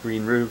top with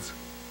green roofs.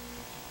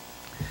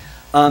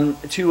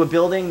 To a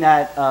building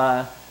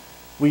that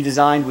we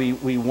designed,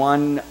 we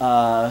won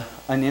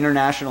an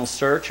international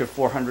search of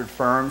 400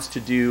 firms to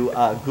do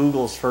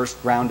Google's first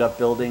ground-up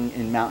building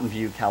in Mountain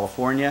View,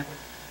 California.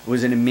 It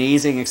was an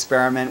amazing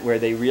experiment where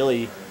they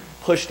really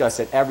pushed us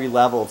at every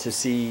level to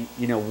see,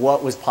 you know,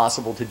 what was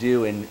possible to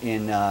do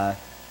in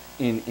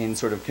in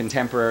sort of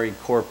contemporary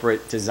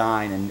corporate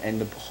design, and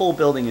the whole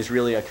building is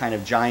really a kind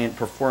of giant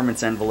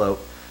performance envelope,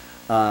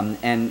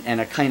 and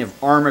a kind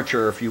of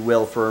armature, if you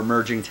will, for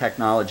emerging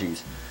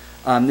technologies.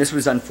 This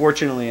was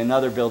unfortunately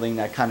another building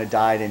that kind of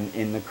died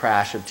in the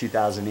crash of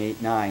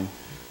 2008-9.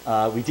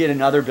 We did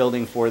another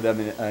building for them,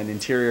 an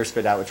interior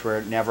spit out, which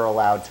we're never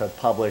allowed to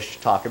publish,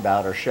 talk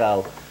about, or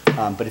show,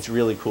 but it's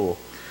really cool.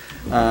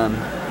 You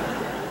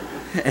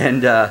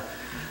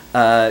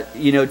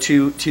know,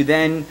 to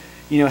then,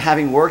 you know,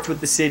 having worked with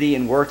the city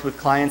and worked with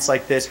clients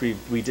like this,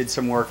 we did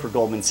some work for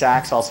Goldman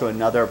Sachs, also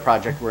another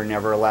project we're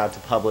never allowed to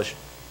publish,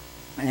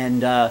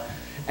 and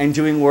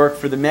doing work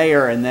for the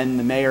mayor, and then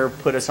the mayor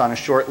put us on a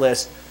short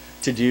list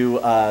to do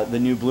the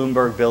new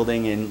Bloomberg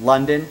building in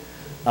London.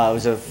 It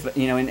was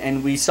you know,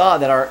 and we saw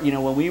that our, you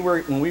know, when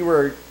we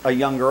were a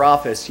younger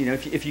office, you know,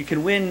 if you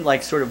can win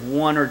like sort of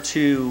 1 or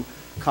 2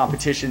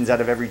 competitions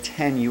out of every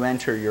 10 you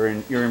enter, you're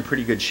in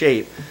pretty good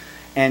shape.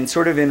 And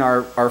sort of in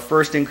our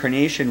first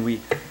incarnation,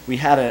 we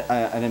had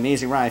an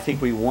amazing run. I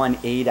think we won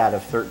 8 out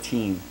of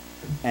 13,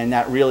 and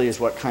that really is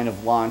what kind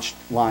of launched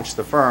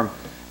the firm.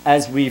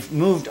 As we've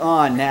moved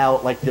on now,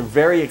 like the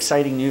very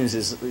exciting news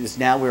is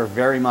now we're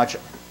very much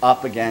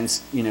up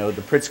against, you know,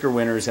 the Pritzker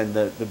winners and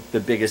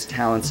the biggest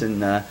talents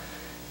in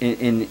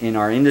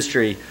our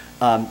industry.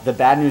 The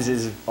bad news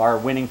is our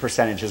winning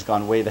percentage has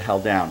gone way the hell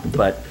down,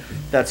 but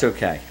that's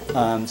okay.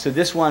 So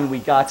this one we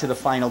got to the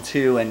final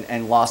 2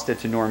 and lost it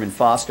to Norman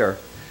Foster,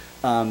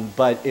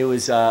 but it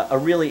was a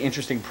really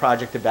interesting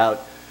project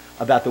about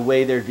the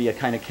way there'd be a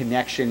kind of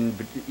connection,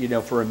 you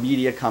know, for a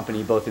media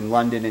company both in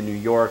London and New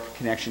York,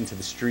 connection to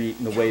the street,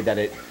 and the way that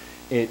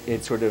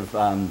it sort of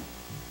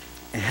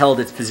held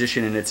its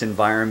position in its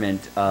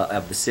environment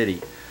of the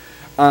city.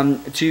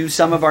 To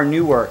some of our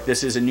new work,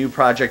 this is a new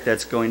project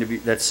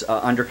that's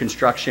under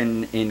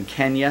construction in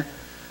Kenya.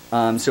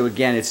 So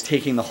again, it's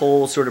taking the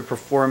whole sort of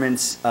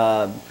performance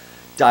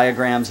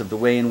diagrams of the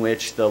way in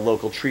which the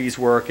local trees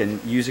work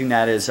and using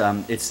that as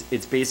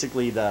it's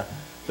basically the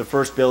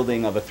first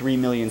building of a 3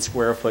 million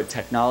square foot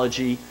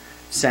technology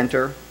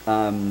center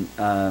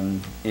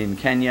in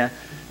Kenya,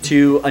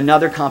 to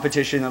another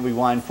competition that we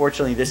won.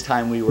 Fortunately, this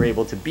time we were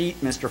able to beat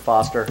Mr.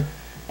 Foster,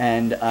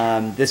 and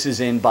this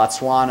is in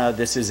Botswana.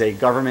 This is a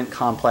government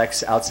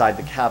complex outside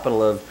the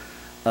capital of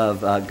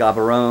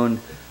Gaborone.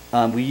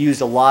 We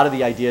used a lot of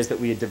the ideas that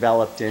we had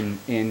developed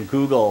in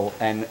Google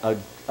and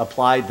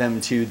applied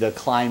them to the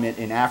climate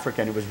in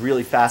Africa, and it was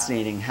really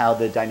fascinating how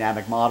the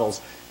dynamic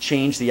models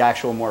change the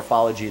actual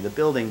morphology of the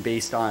building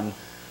based on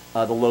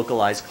the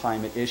localized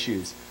climate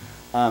issues.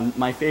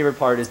 My favorite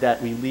part is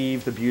that we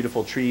leave the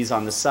beautiful trees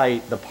on the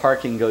site, the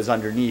parking goes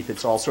underneath,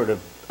 it's all sort of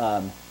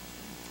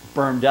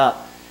bermed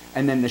up,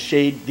 and then the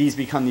shade, these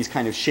become these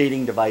kind of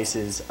shading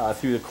devices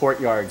through the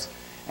courtyards,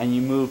 and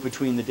you move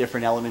between the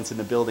different elements in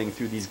the building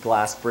through these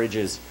glass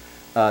bridges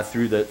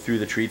through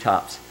the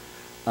treetops.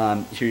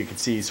 Here you can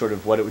see sort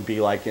of what it would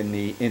be like in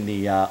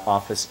the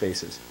office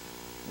spaces,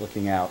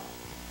 looking out.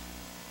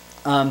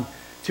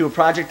 To a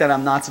project that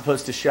I'm not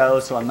supposed to show,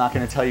 so I'm not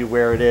going to tell you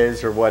where it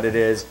is or what it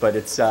is, but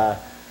it's a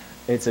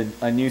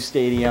new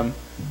stadium,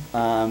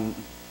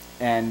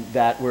 and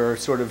that we're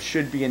sort of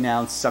should be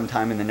announced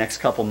sometime in the next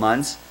couple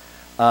months.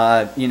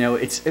 You know,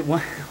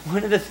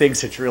 one of the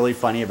things that's really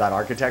funny about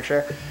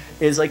architecture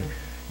is like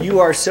you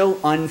are so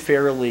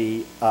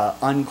unfairly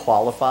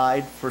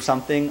unqualified for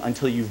something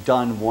until you've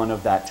done one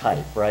of that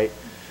type, right?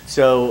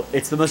 So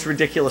it's the most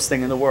ridiculous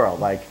thing in the world.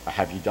 Like,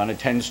 have you done a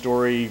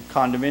 10-story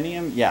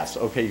condominium? Yes,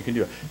 okay, you can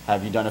do it.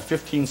 Have you done a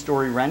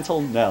 15-story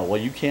rental? No, well,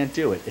 you can't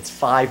do it. It's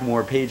 5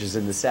 more pages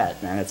in the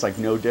set, man. It's like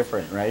no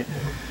different, right?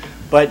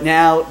 But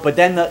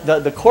then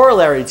the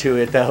corollary to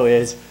it, though,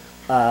 is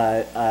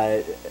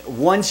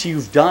once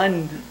you've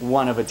done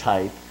one of a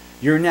type,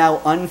 you're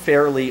now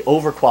unfairly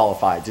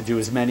overqualified to do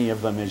as many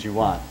of them as you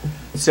want.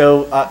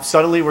 So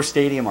suddenly we're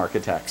stadium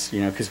architects,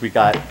 you know, because we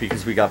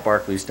got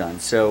Barclays done.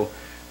 So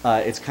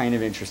it's kind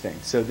of interesting.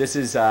 So this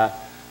is a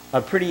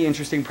pretty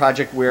interesting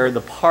project where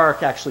the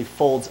park actually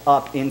folds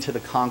up into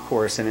the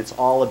concourse, and it's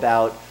all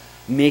about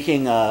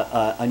making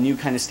a new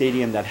kind of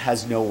stadium that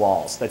has no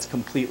walls, that's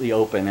completely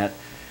open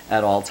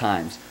at all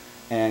times.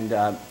 And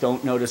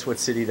don't notice what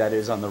city that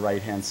is on the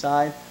right-hand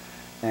side.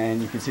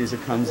 And you can see as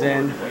it comes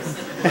in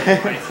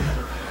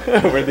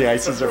where the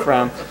ices are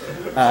from.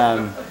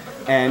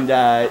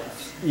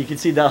 You can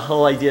see the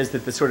whole idea is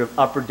that the sort of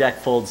upper deck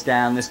folds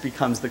down. This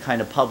becomes the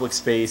kind of public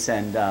space,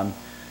 and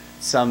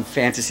some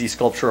fantasy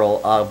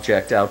sculptural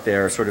object out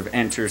there sort of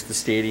enters the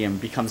stadium,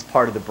 becomes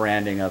part of the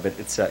branding of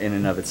it in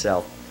and of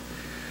itself.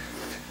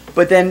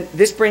 But then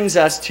this brings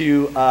us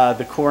to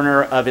the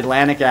corner of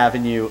Atlantic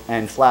Avenue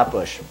and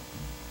Flatbush.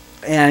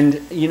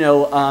 And, you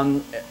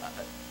know,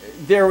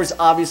 there was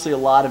obviously a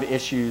lot of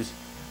issues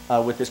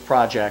with this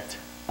project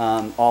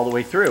all the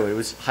way through. It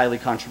was highly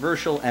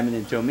controversial,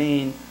 eminent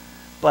domain,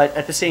 but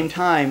at the same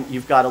time,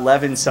 you've got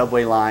 11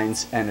 subway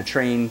lines and a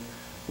train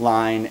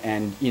line,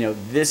 and, you know,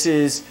 this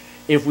is,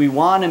 if we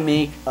want to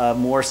make a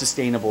more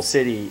sustainable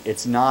city,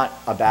 it's not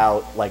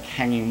about like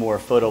hanging more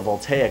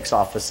photovoltaics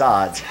off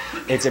facades.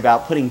 It's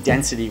about putting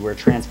density where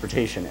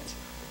transportation is.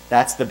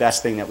 That's the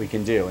best thing that we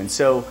can do. And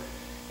so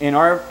in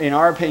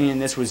our opinion,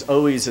 this was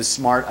always a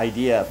smart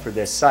idea for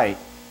this site.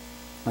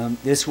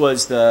 This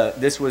was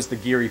the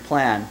Geary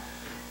plan,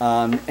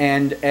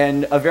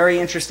 and a very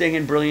interesting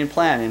and brilliant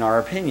plan in our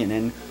opinion.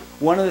 And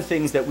one of the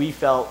things that we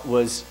felt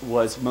was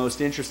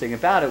most interesting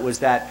about it was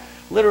that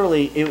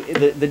literally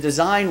the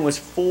design was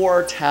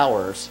 4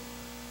 towers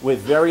with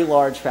very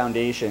large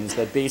foundations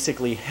that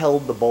basically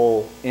held the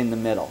bowl in the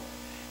middle.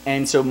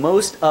 And so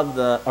most of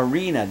the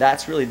arena,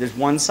 that's really, there's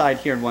one side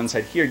here and one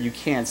side here you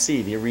can't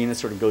see. The arena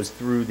sort of goes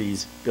through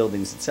these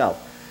buildings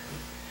itself.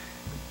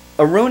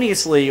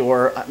 Erroneously,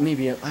 or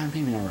maybe not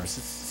erroneous,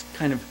 it's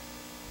kind of,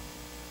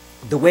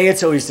 the way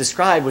it's always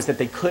described was that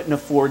they couldn't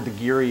afford the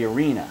Geary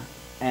Arena.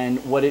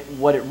 And what it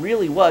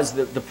really was,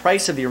 the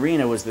price of the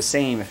arena was the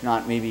same, if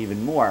not maybe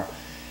even more.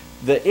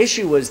 The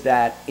issue was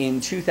that in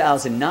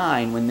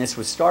 2009, when this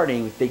was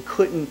starting, they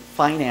couldn't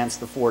finance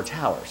the 4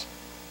 towers.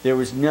 There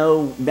was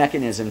no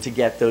mechanism to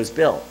get those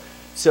built.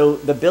 So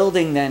the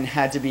building then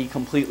had to be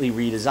completely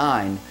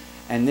redesigned.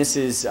 And this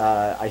is,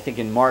 I think,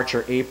 in March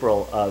or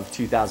April of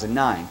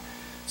 2009.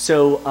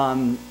 So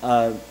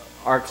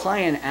our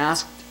client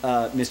asked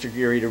Mr.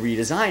 Geary to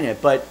redesign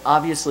it, but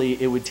obviously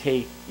it would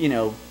take,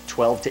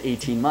 12 to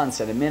 18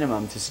 months at a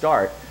minimum to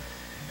start.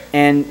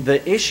 And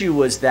the issue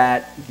was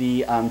that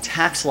the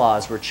tax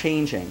laws were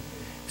changing,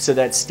 so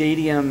that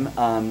stadium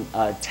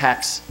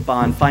tax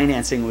bond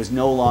financing was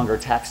no longer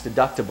tax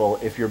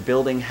deductible if your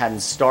building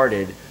hadn't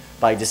started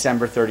by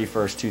December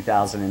 31st,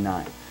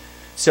 2009.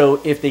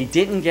 So if they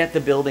didn't get the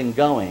building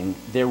going,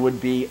 there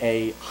would be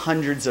a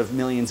hundreds of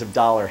millions of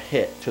dollar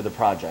hit to the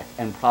project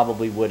and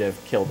probably would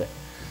have killed it.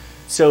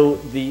 So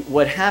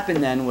what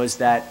happened then was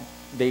that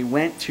they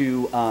went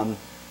to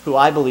who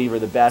I believe are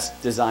the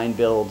best design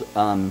build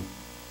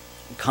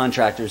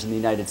contractors in the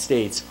United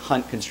States,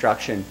 Hunt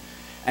Construction,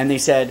 and they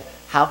said,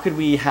 how could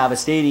we have a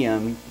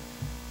stadium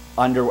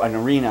an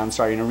arena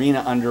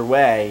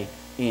underway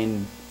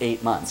in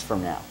 8 months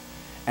from now?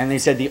 And they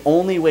said the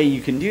only way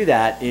you can do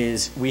that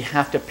is we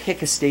have to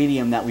pick a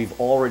stadium that we've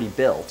already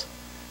built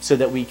so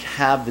that we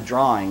have the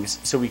drawings,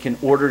 so we can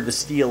order the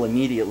steel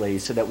immediately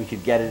so that we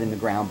could get it in the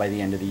ground by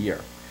the end of the year.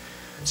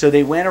 So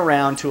they went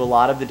around to a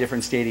lot of the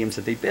different stadiums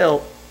that they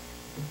built,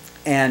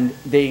 and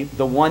the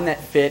one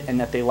that fit and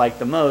that they liked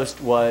the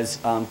most was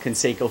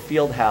Conseco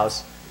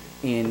Fieldhouse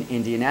in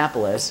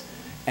Indianapolis.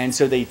 And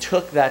so they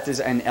took that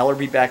design, and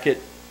Ellerby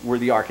Beckett were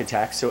the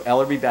architects, so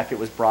Ellerby Beckett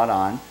was brought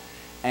on,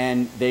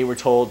 and they were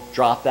told,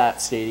 drop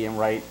that stadium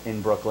right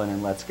in Brooklyn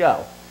and let's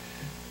go.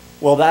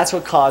 Well, that's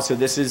what caused, so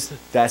this is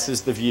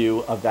the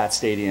view of that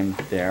stadium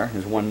there.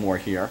 There's one more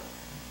here.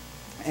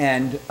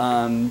 And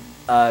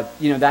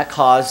that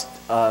caused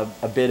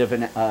a bit of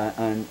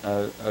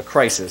a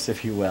crisis,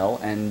 if you will,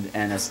 and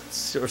a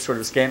sort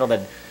of scandal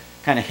that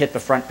kind of hit the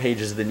front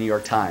pages of the New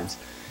York Times.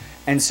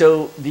 And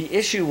so the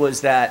issue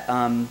was that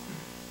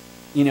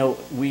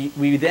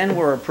we then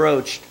were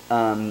approached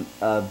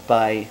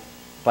by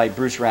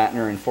Bruce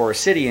Ratner in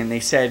Forest City, and they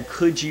said,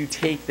 could you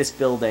take this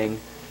building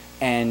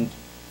and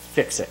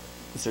fix it?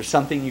 Is there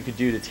something you could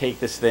do to take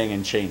this thing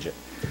and change it?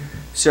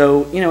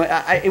 So,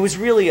 it was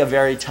really a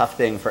very tough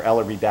thing for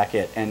Ellerby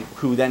Beckett, and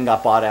who then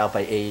got bought out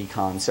by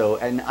AECOM. So,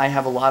 and I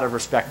have a lot of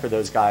respect for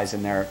those guys,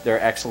 and they're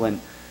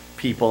excellent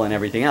people and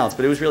everything else,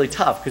 but it was really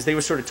tough because they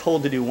were sort of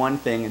told to do one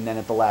thing, and then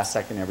at the last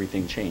second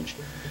everything changed.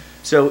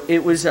 So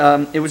it was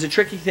a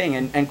tricky thing,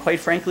 and quite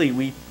frankly,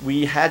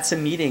 we had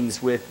some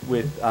meetings with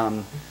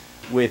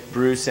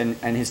Bruce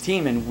and his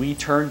team, and we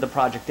turned the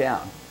project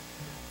down.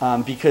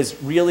 Because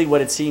really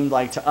what it seemed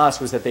like to us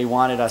was that they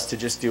wanted us to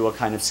just do a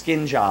kind of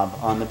skin job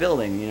on the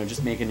building,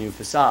 just make a new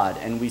facade.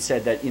 And we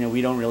said that,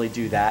 we don't really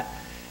do that.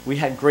 We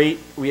had great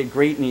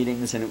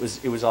meetings, and it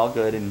was all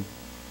good,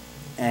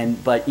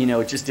 but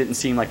it just didn't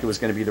seem like it was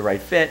going to be the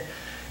right fit.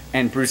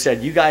 And Bruce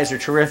said, you guys are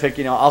terrific,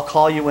 I'll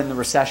call you when the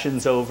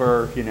recession's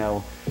over,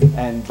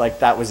 and like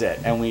that was it.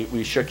 And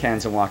we shook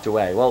hands and walked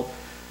away. Well,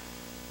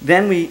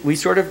 then we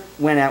sort of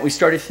went out, we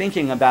started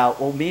thinking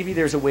about, well, maybe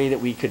there's a way that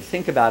we could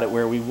think about it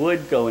where we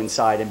would go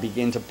inside and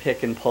begin to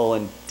pick and pull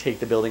and take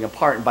the building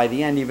apart. And by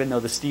the end, even though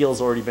the steel's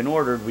already been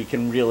ordered, we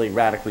can really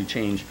radically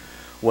change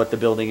what the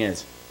building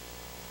is.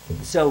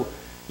 So,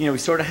 we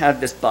sort of had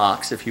this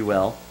box, if you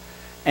will,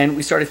 and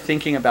we started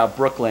thinking about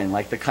Brooklyn,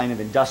 like the kind of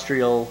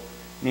industrial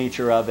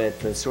nature of it,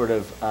 the sort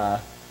of,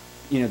 the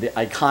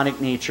iconic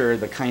nature,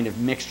 the kind of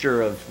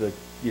mixture of the,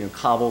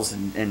 cobbles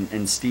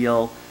and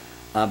steel.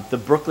 The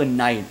Brooklyn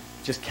night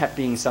just kept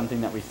being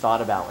something that we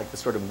thought about, like the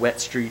sort of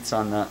wet streets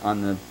in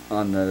the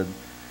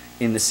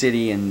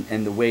city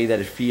and the way that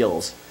it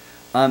feels.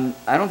 I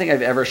don't think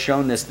I've ever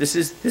shown this. This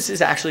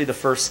is actually the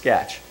first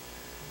sketch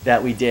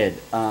that we did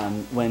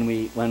when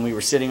we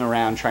were sitting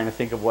around trying to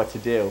think of what to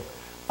do.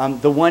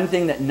 The one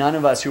thing that none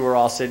of us who were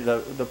all sitting,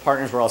 the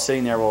partners were all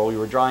sitting there while we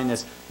were drawing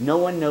this, no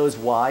one knows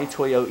why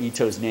Toyo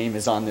Ito's name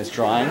is on this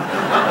drawing.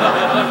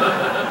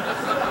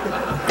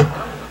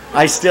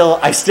 I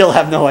still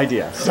have no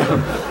idea. So,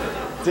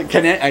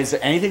 does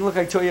anything look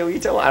like Toyo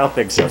Ito? I don't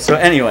think so. So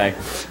anyway,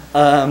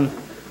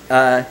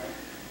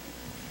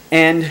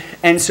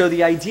 and so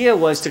the idea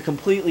was to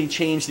completely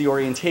change the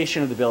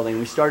orientation of the building.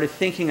 We started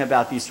thinking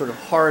about these sort of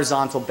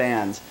horizontal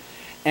bands,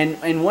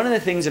 and one of the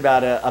things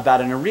about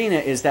an arena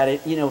is that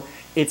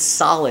it's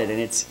solid and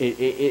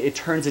it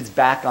turns its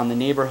back on the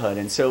neighborhood,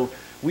 and so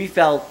we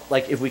felt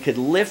like if we could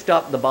lift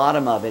up the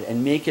bottom of it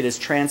and make it as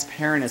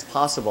transparent as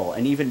possible,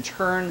 and even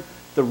turn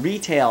the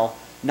retail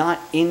not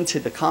into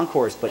the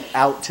concourse but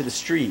out to the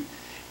street,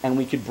 and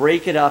we could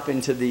break it up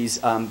into these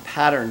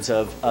patterns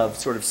of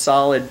sort of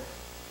solid,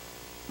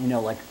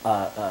 like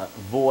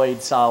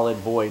void,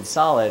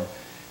 solid,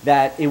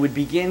 that it would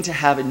begin to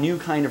have a new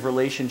kind of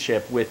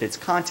relationship with its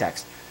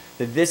context.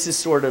 That this is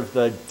sort of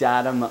the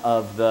datum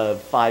of the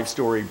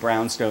 5-story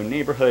brownstone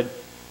neighborhood.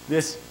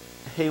 This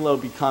halo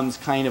becomes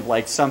kind of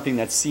like something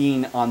that's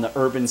seen on the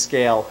urban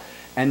scale,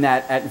 and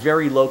that at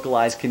very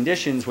localized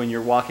conditions, when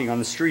you're walking on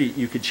the street,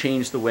 you could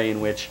change the way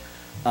in which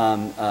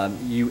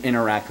you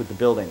interact with the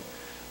building.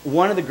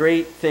 One of the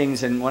great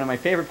things, and one of my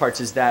favorite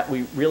parts, is that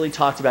we really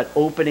talked about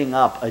opening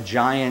up a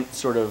giant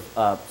sort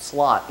of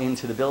slot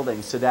into the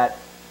building, so that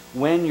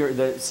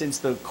when since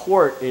the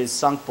court is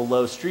sunk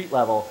below street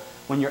level,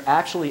 when you're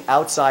actually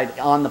outside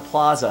on the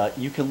plaza,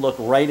 you can look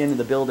right into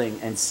the building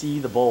and see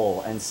the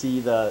bowl and see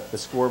the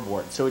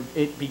scoreboard. So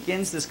it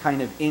begins this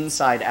kind of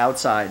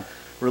inside-outside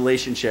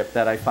relationship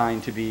that I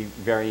find to be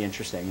very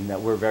interesting and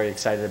that we're very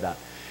excited about.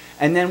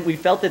 And then we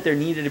felt that there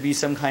needed to be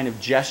some kind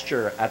of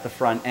gesture at the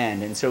front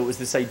end. And so it was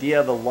this idea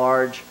of a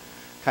large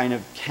kind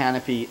of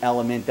canopy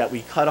element that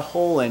we cut a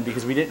hole in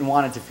because we didn't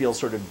want it to feel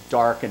sort of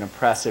dark and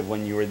oppressive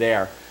when you were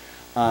there,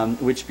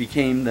 which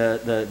became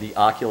the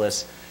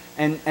oculus.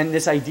 And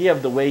this idea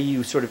of the way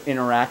you sort of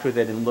interact with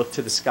it and look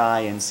to the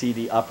sky and see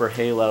the upper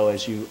halo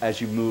as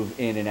you move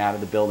in and out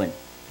of the building.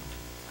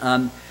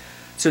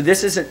 So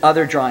this is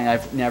another drawing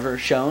I've never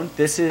shown.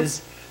 This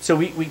is... So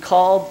we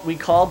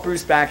called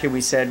Bruce back and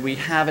we said, we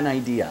have an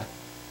idea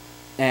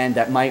and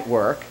that might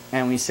work.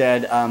 And we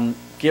said,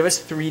 give us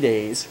 3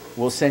 days.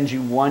 We'll send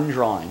you one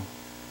drawing.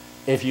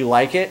 If you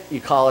like it,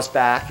 you call us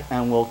back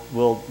and we'll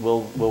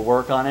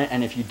work on it.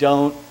 And if you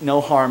don't,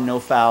 no harm, no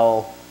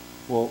foul.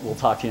 We'll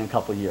talk to you in a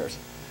couple of years.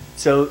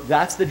 So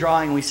that's the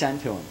drawing we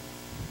sent to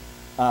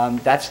him.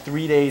 That's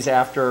 3 days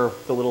after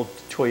the little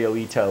Toyo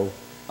Ito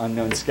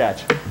unknown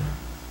sketch.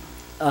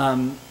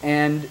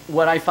 And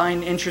what I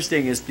find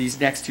interesting is these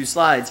next 2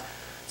 slides.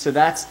 So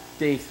that's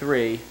day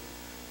 3.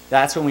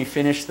 That's when we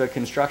finished the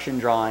construction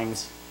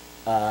drawings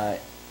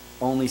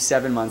only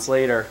 7 months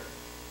later,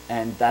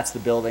 and that's the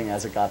building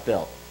as it got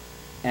built.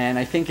 And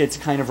I think it's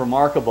kind of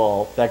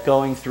remarkable that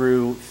going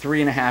through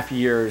 3.5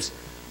 years,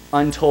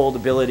 untold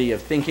ability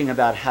of thinking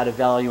about how to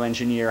value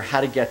engineer,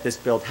 how to get this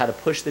built, how to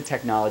push the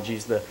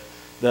technologies,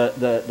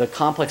 the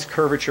complex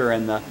curvature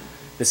and the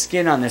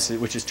skin on this,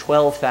 which is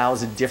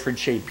 12,000 different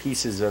shaped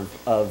pieces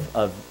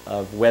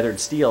of weathered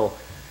steel.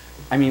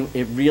 I mean,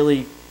 it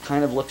really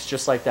kind of looks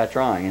just like that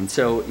drawing, and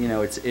so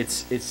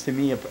it's to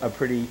me a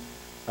pretty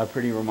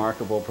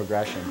remarkable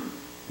progression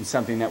and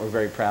something that we're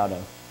very proud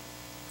of.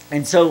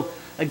 And so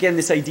again,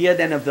 this idea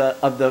then of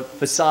the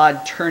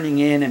facade turning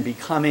in and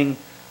becoming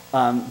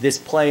this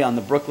play on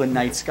the Brooklyn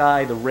night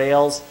sky, the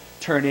rails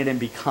turn in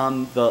and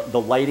become the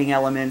lighting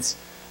elements.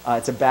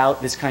 It's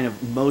about this kind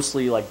of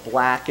mostly like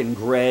black and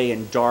gray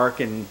and dark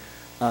and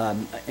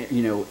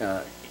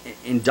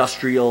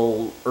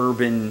industrial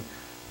urban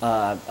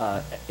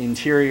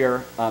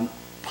interior,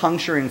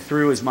 puncturing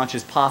through as much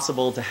as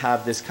possible to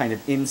have this kind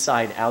of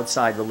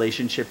inside-outside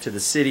relationship to the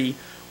city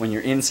when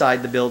you're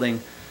inside the building.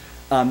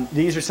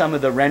 These are some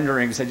of the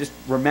renderings. I just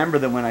remember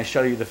them when I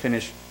show you the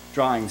finished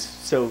drawings.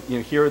 So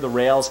here are the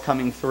rails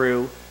coming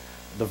through,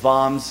 the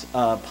VOMs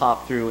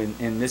pop through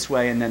in this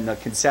way, and then the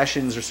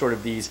concessions are sort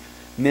of these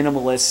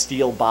minimalist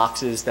steel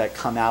boxes that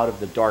come out of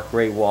the dark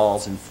gray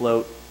walls and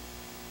float.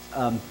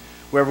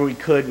 Wherever we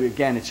could,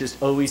 again, it's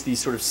just always these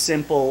sort of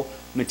simple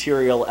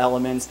material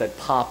elements that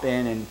pop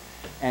in,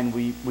 and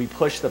we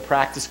push the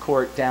practice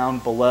court down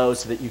below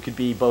so that you could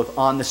be both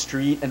on the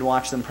street and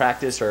watch them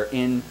practice or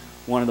in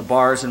one of the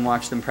bars and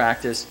watch them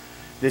practice.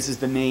 This is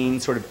the main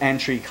sort of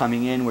entry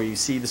coming in where you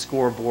see the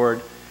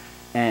scoreboard,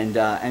 and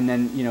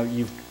then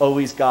you've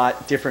always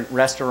got different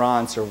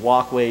restaurants or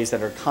walkways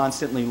that are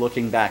constantly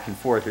looking back and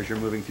forth as you're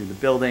moving through the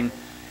building,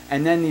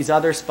 and then these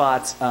other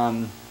spots,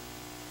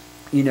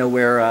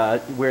 where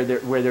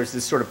there's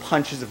this sort of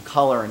punches of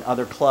color and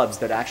other clubs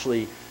that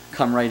actually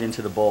come right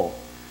into the bowl.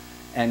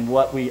 And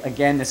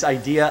again, this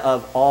idea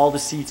of all the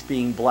seats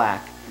being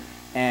black.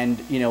 And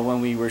when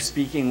we were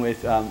speaking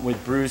with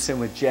Bruce and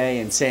with Jay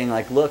and saying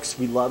like, look,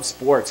 we love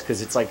sports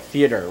because it's like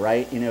theater,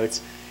 right?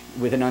 It's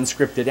with an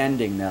unscripted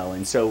ending though,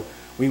 and so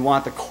we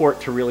want the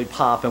court to really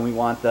pop, and we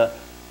want the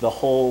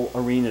whole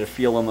arena to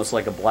feel almost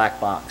like a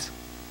black box.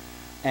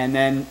 And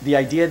then the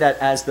idea that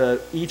as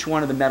each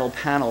one of the metal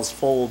panels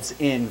folds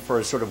in for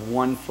a sort of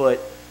 1 foot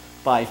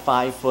by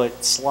 5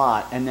 foot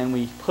slot, and then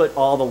we put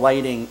all the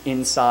lighting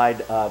inside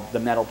the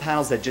metal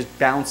panels that just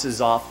bounces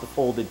off the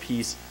folded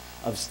piece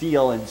of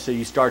steel, and so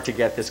you start to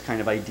get this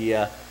kind of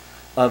idea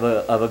of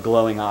a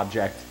glowing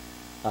object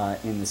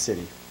in the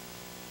city.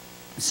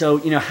 So,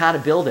 how to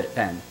build it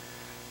then?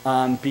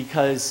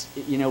 Because,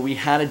 we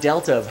had a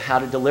delta of how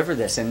to deliver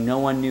this, and no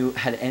one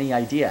had any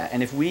idea.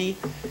 And if we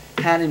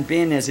hadn't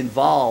been as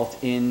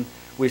involved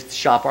with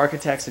shop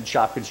architects and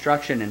shop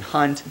construction and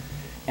Hunt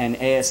and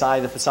ASI,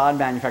 the facade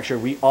manufacturer,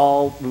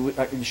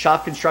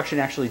 shop construction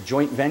actually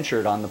joint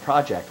ventured on the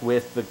project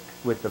with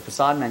the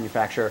facade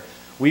manufacturer.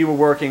 We were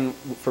working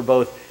for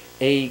both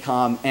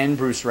AECOM and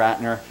Bruce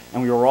Ratner,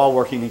 and we were all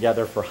working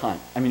together for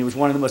Hunt. I mean, it was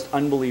one of the most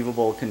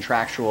unbelievable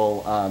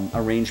contractual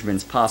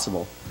arrangements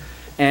possible.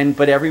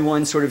 But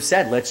everyone sort of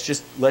said,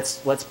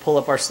 let's pull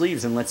up our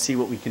sleeves and let's see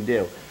what we can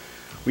do.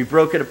 We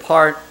broke it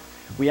apart.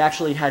 We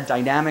actually had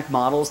dynamic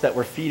models that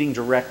were feeding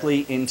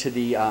directly into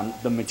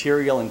the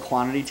material and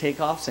quantity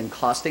takeoffs and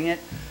costing it.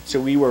 So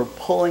we were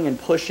pulling and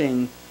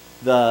pushing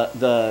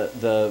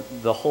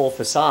the whole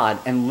facade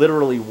and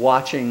literally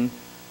watching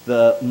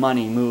the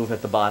money move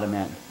at the bottom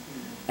end.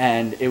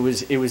 And it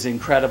was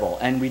incredible.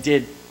 And we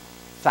did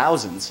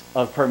thousands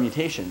of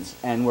permutations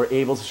and were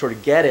able to sort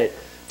of get it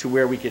to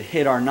where we could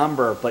hit our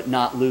number but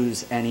not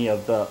lose any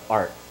of the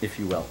art, if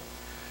you will.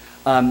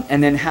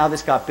 And then how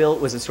this got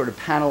built was a sort of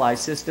panelized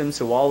system.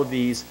 So all of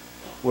these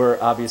were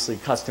obviously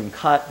custom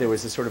cut. There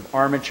was a sort of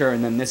armature,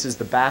 and then this is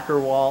the backer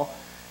wall.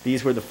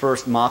 These were the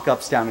first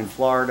mock-ups down in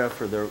Florida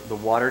for the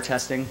water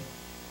testing.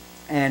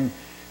 And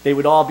they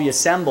would all be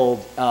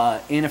assembled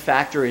in a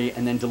factory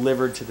and then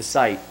delivered to the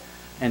site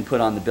and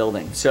put on the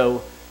building.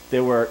 So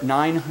there were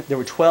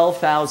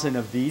 12,000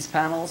 of these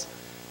panels.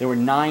 There were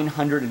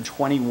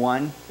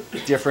 921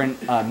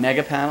 different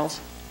mega panels,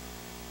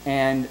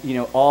 and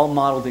all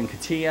modeled in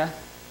CATIA,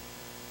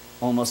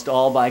 almost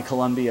all by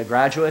Columbia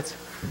graduates.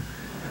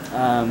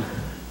 The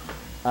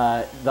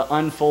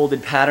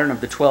unfolded pattern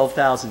of the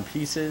 12,000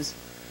 pieces.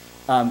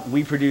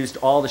 We produced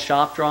all the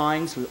shop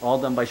drawings, all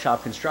done by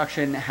shop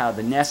construction, how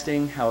the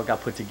nesting, how it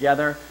got put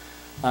together.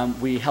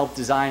 We helped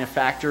design a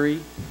factory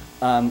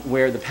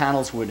where the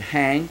panels would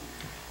hang,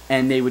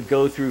 and they would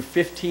go through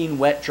 15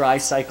 wet-dry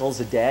cycles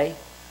a day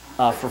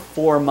for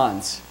 4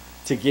 months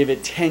to give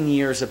it 10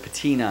 years of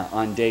patina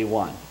on day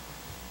one.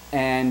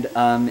 And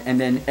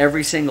then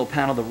every single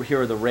panel,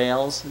 here are the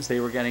rails as they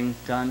were getting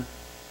done.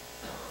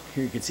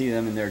 Here you can see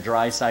them in their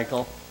dry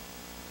cycle.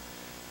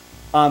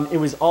 It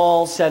was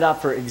all set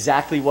up for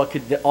exactly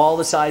all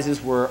the sizes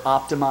were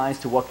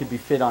optimized to what could be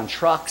fit on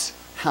trucks,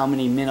 how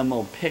many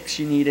minimal picks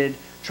you needed,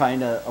 trying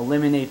to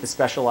eliminate the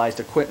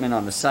specialized equipment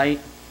on the site.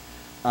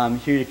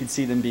 Here you can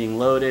see them being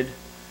loaded.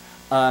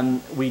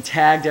 We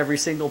tagged every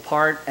single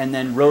part and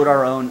then wrote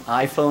our own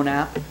iPhone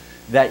app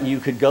that you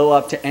could go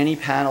up to any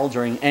panel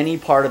during any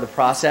part of the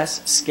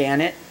process,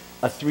 scan it,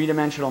 a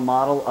three-dimensional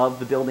model of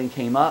the building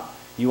came up.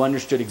 You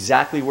understood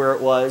exactly where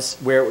it was,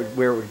 where it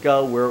would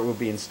go, where it would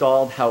be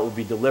installed, how it would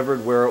be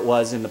delivered, where it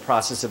was in the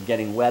process of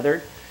getting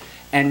weathered.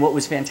 And what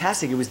was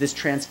fantastic, it was this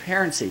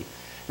transparency.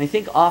 And I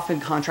think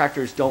often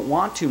contractors don't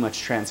want too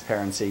much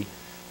transparency,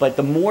 but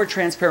the more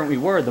transparent we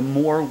were, the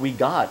more we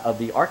got of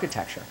the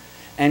architecture.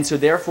 And so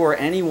therefore,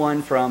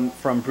 anyone from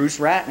Bruce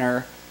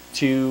Ratner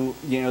to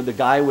the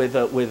guy with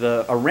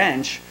a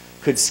wrench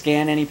could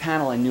scan any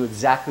panel and knew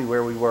exactly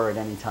where we were at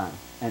any time.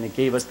 And it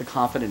gave us the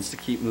confidence to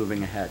keep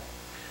moving ahead.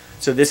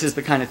 So this is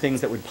the kind of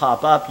things that would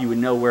pop up. You would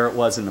know where it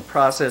was in the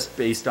process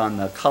based on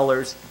the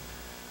colors.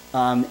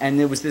 And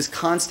there was this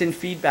constant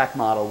feedback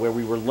model where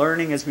we were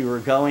learning as we were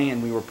going,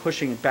 and we were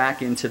pushing it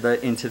back into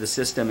the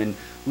system and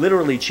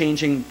literally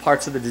changing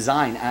parts of the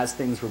design as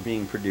things were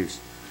being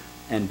produced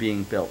and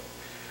being built.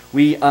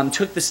 We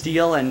took the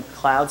steel and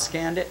cloud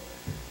scanned it,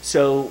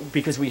 so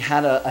because we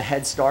had a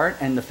head start.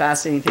 And the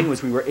fascinating thing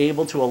was we were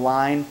able to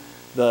align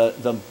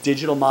the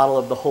digital model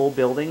of the whole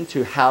building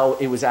to how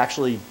it was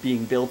actually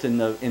being built in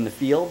the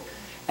field,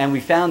 and we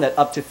found that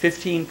up to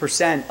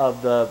 15%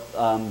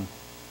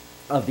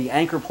 of the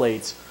anchor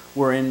plates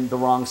were in the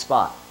wrong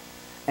spot.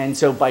 And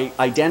so by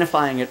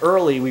identifying it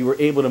early, we were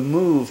able to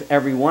move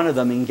every one of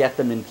them and get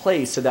them in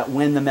place so that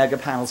when the mega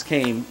panels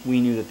came,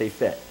 we knew that they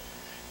fit.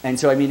 And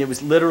so, I mean, it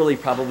was literally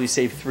probably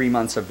saved 3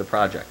 months of the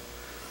project.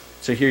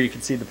 So here you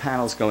can see the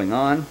panels going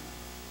on.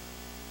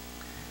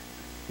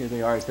 Here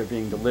they are as they're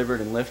being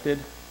delivered and lifted.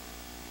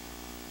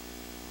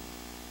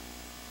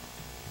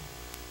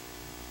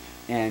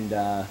 And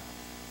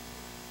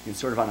it's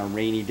sort of on a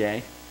rainy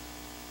day.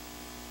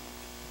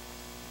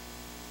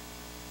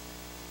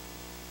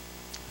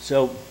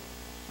 So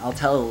I'll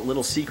tell a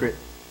little secret.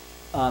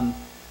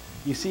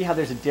 You see how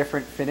there's a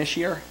different finish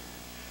here?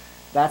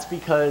 That's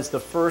because the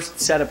first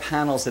set of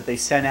panels that they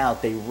sent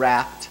out, they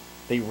wrapped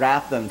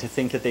them to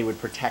think that they would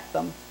protect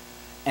them.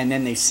 And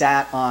then they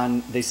sat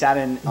on the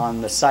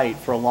site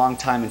for a long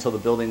time until the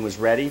building was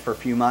ready for a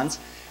few months.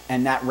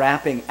 And that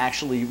wrapping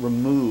actually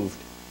removed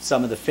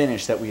some of the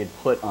finish that we had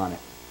put on it.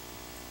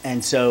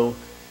 And so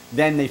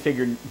then they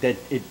figured that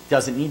it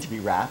doesn't need to be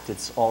wrapped.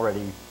 It's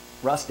already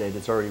rusted.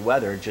 It's already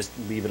weathered. Just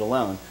leave it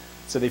alone.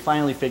 So they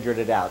finally figured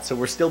it out. So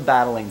we're still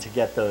battling to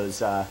get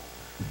those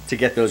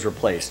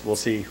replaced. We'll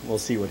see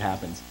what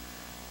happens.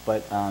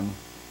 but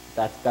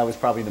that was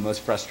probably the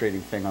most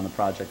frustrating thing on the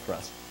project for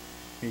us.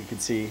 Here you can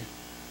see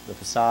the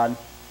facade.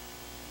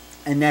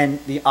 And then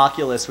the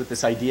Oculus with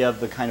this idea of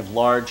the kind of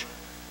large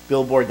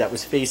billboard that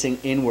was facing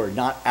inward,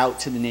 not out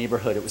to the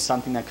neighborhood. It was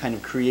something that kind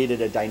of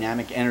created a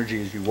dynamic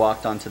energy as you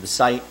walked onto the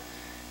site.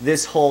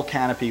 This whole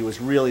canopy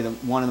was really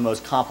one of the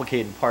most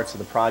complicated parts of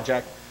the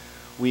project.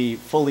 We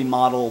fully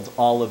modeled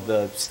all of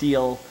the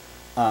steel.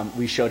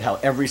 We showed how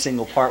every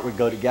single part would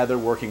go together,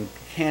 working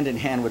hand in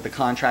hand with the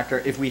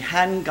contractor. If we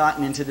hadn't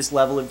gotten into this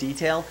level of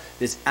detail,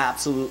 this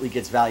absolutely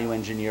gets value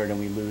engineered and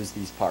we lose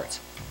these parts.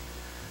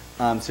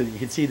 So you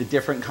can see the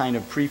different kind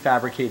of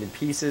prefabricated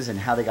pieces and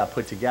how they got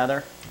put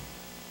together.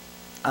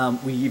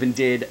 We even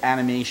did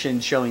animation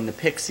showing the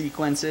pick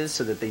sequences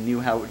so that they knew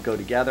how it would go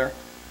together.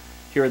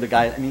 Here are the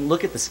guys. I mean,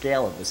 look at the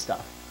scale of this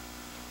stuff.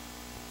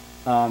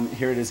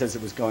 Here it is as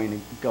it was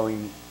getting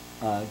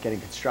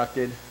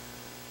constructed.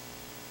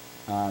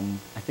 I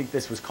think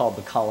this was called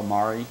the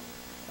calamari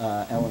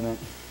element.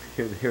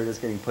 Here it is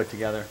getting put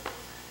together.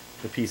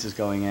 The pieces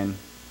going in,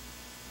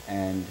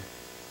 and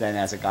then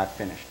as it got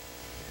finished.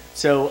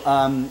 So,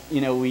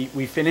 you know,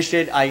 we finished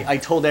it. I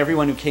told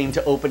everyone who came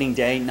to opening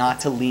day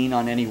not to lean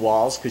on any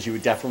walls because you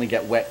would definitely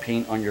get wet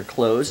paint on your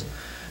clothes.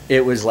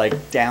 It was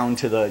like down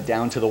to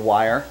the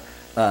wire,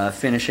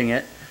 finishing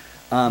it.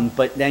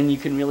 But then you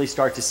can really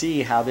start to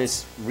see how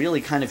this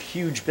really kind of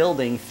huge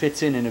building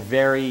fits in a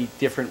very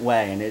different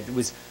way, and it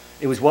was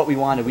what we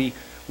wanted. We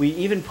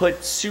even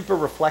put super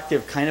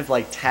reflective, kind of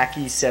like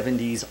tacky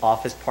 70s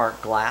office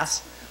park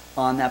glass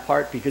on that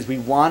part because we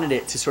wanted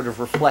it to sort of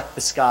reflect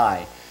the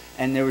sky.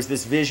 And there was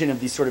this vision of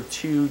these sort of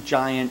two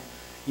giant,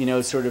 you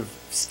know, sort of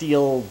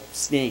steel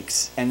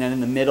snakes, and then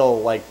in the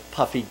middle, like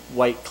puffy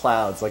white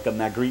clouds, like a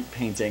Magritte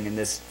painting, and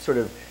this sort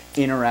of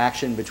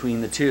interaction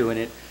between the two,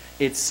 and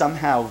it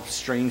somehow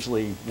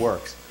strangely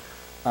works.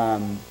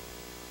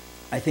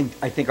 I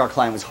think our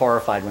client was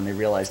horrified when they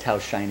realized how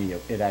shiny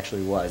it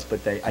actually was,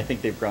 but I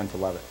think they've grown to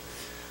love it.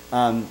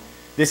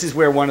 This is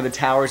where one of the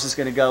towers is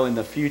going to go in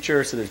the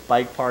future, so there's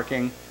bike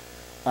parking.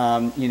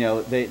 You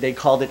know, they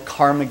called it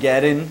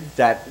Carmageddon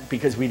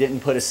because we didn't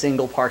put a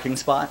single parking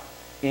spot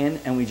in,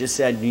 and we just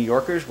said New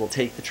Yorkers will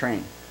take the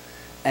train.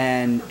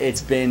 And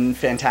it's been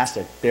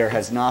fantastic. There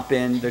has not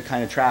been the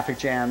kind of traffic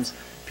jams.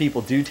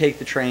 People do take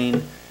the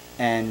train,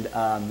 and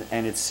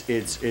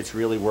it's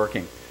really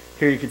working.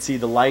 Here you can see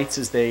the lights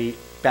as they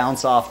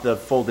bounce off the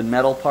folded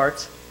metal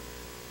parts.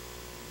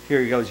 Here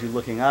you go as you're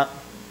looking up.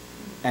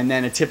 And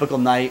then a typical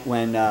night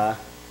when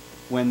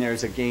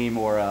there's a game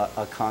or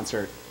a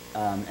concert.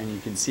 And you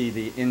can see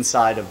the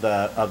inside of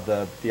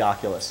the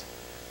Oculus.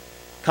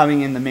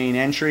 Coming in the main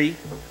entry,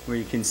 where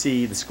you can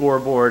see the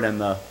scoreboard and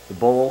the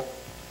bowl.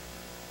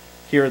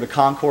 Here are the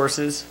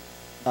concourses,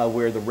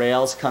 where the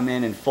rails come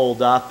in and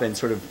fold up and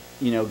sort of,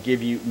 you know,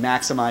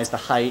 maximize the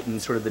height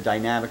and sort of the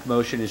dynamic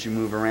motion as you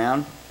move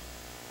around.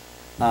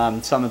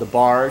 Some of the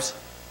bars,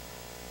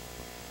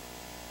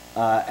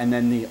 and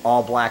then the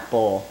all-black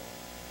bowl.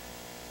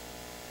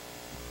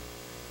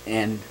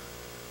 And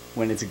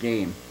when it's a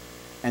game.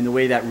 And the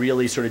way that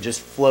really sort of just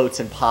floats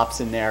and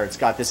pops in there. It's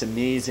got this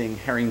amazing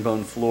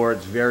herringbone floor.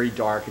 It's very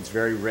dark. It's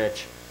very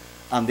rich.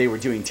 They were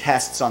doing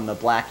tests on the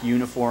black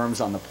uniforms,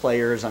 on the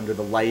players, under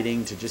the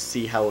lighting to just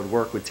see how it would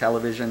work with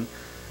television.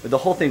 But the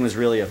whole thing was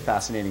really a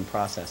fascinating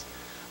process.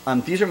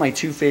 These are my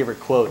two favorite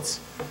quotes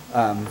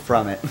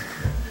from it.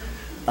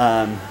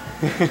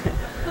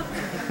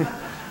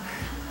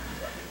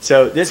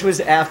 So this was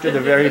after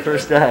the very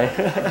first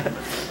day.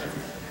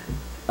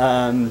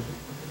 I'm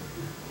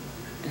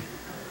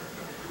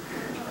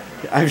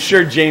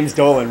sure James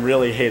Dolan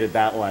really hated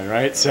that one,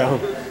 right? So,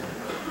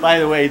 by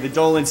the way, the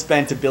Dolans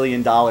spent $1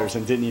 billion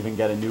and didn't even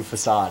get a new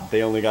facade.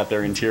 They only got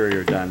their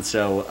interior done.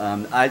 So,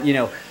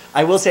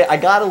 I will say I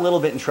got a little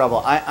bit in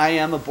trouble. I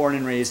am a born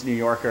and raised New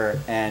Yorker,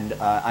 and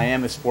I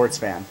am a sports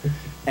fan.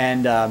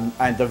 And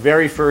the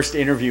very first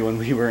interview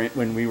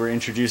when we were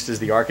introduced as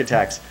the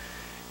architects,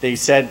 they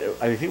said,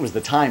 I think it was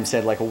the Times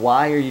said, like,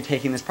 why are you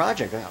taking this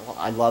project? Well,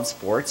 I love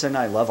sports and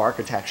I love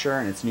architecture,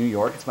 and it's New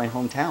York, it's my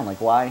hometown.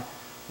 Like, why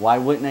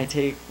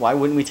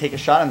wouldn't we take a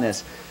shot on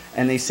this?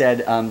 And they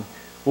said, well,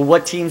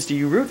 what teams do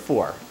you root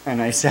for?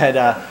 And I said,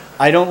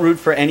 I don't root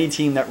for any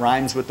team that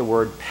rhymes with the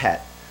word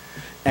pet.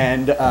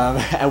 And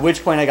at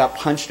which point I got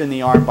punched in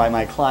the arm by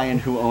my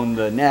client who owned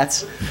the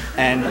Nets,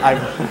 and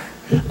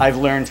I've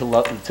learned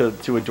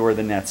to adore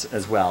the Nets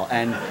as well.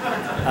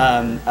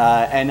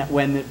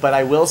 But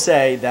I will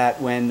say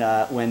that when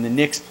the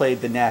Knicks played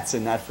the Nets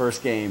in that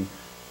first game,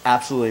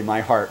 absolutely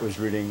my heart was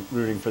rooting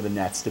for the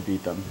Nets to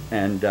beat them,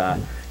 and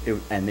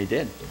they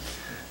did.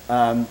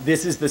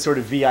 This is the sort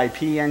of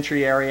VIP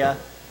entry area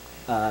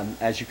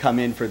as you come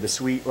in for the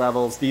suite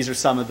levels. These are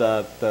some of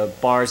the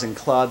bars and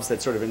clubs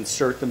that sort of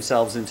insert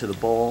themselves into the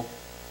bowl.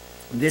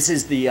 This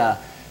is the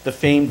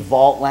famed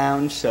Vault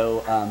Lounge,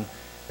 so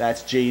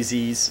that's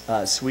Jay-Z's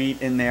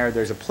suite in there.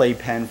 There's a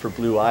playpen for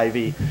Blue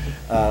Ivy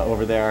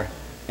over there.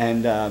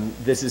 And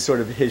this is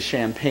sort of his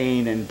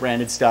champagne and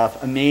branded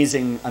stuff.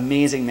 Amazing,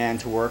 amazing man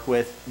to work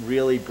with.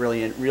 Really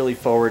brilliant, really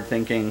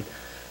forward-thinking.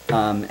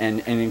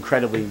 and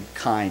incredibly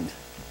kind.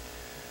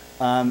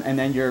 And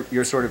then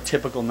your sort of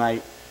typical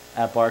night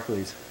at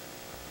Barclays.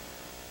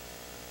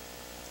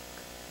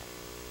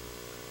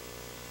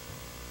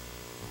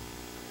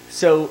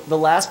 So the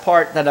last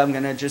part that I'm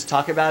going to just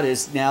talk about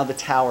is now the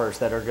towers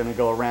that are going to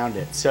go around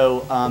it.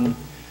 So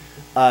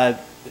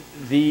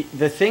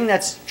the thing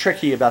that's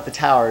tricky about the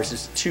towers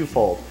is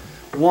twofold.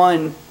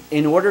 One,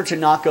 in order to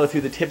not go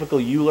through the typical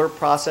Euler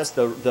process,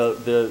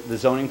 the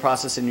zoning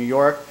process in New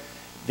York,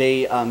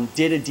 they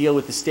did a deal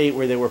with the state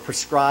where they were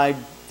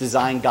prescribed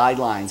design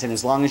guidelines, and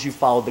as long as you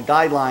followed the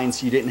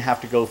guidelines, you didn't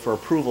have to go for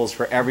approvals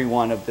for every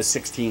one of the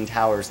 16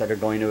 towers that are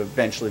going to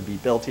eventually be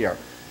built here.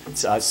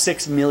 It's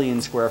 6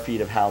 million square feet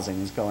of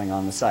housing is going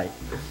on the site.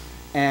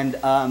 And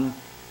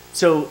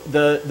so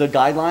the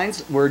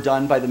guidelines were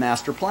done by the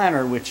master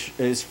planner, which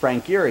is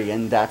Frank Gehry,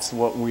 and that's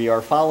what we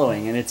are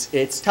following. And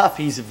it's tough.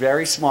 He's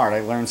very smart. I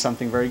learned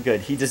something very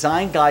good. He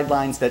designed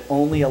guidelines that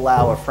only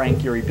allow a Frank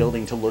Gehry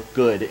building to look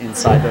good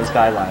inside those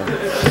guidelines.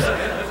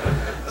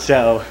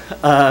 So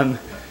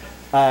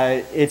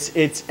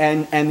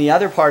and the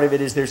other part of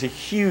it is there's a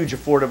huge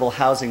affordable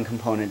housing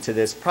component to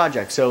this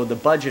project. So the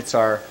budgets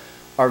are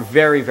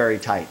very, very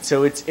tight.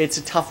 So it's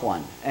a tough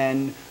one,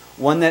 and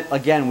one that,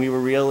 again, we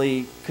were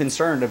really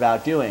concerned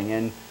about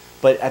doing.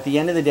 But at the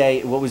end of the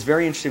day, what was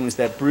very interesting was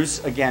that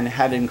Bruce, again,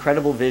 had an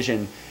incredible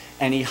vision,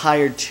 and he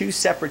hired 2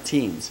 separate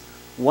teams.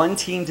 One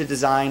team to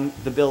design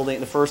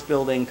the first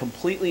building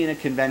completely in a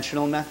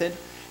conventional method,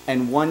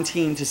 and one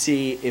team to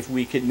see if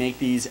we could make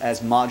these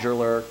as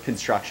modular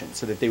construction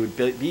so that they would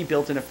be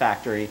built in a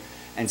factory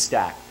and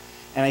stacked.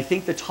 And I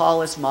think the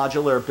tallest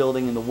modular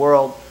building in the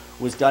world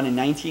was done in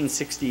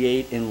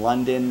 1968 in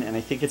London, and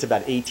I think it's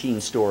about 18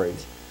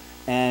 stories.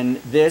 And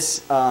this,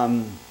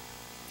 the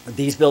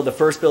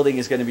first building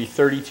is going to be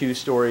 32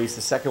 stories,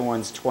 the second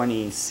one's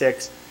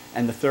 26,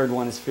 and the third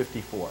one is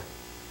 54.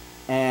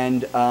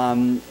 And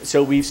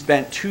so we've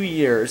spent 2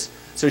 years.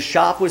 So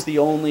Shop was the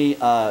only,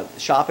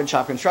 Shop and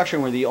Shop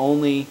Construction were the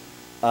only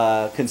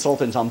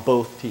consultants on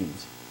both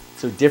teams.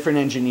 So different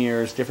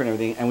engineers, different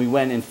everything, and we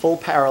went in full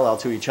parallel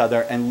to each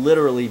other and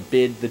literally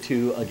bid the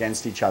two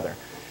against each other.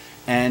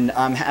 And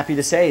I'm happy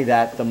to say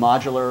that the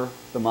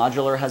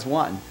modular has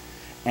won.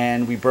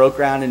 And we broke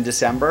ground in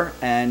December,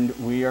 and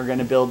we are going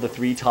to build the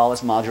 3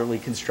 tallest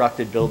modularly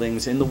constructed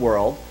buildings in the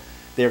world.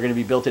 They're going to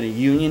be built in a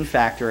union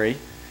factory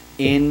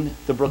in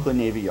the Brooklyn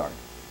Navy Yard.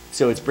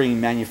 So it's bringing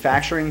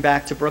manufacturing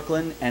back to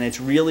Brooklyn, and it's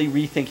really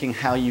rethinking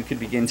how you could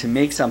begin to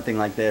make something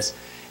like this.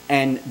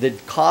 And the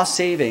cost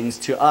savings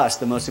to us,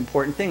 the most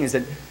important thing is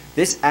that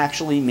this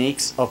actually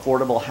makes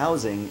affordable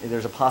housing.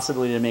 There's a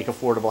possibility to make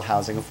affordable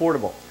housing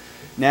affordable.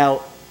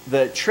 Now,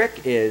 the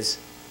trick is,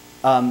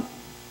 and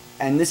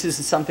this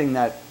is something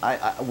that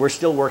we're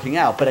still working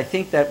out, but I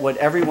think that what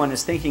everyone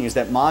is thinking is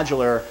that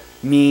modular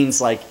means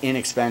like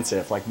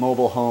inexpensive, like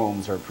mobile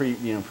homes or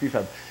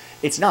prefab.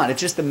 It's not. It's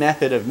just the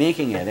method of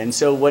making it. And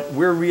so what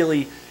we're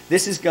really,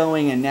 this is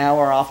going, and now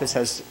our office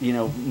has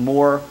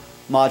more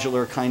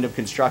modular kind of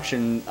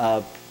construction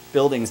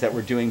buildings that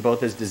we're doing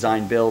both as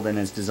design build and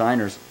as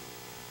designers.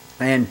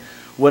 And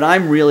what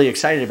I'm really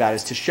excited about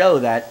is to show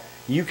that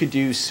you could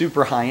do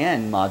super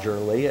high-end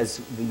modularly as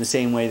the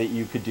same way that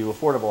you could do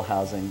affordable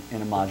housing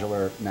in a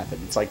modular method.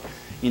 It's like,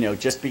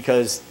 just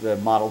because the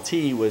Model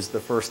T was the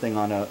first thing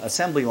on an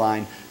assembly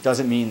line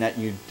doesn't mean that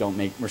you don't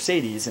make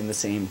Mercedes in the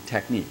same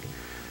technique.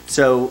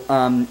 So,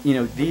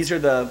 these are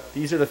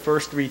the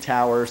first 3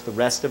 towers, the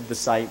rest of the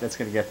site that's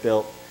going to get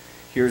built.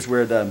 Here's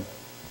where the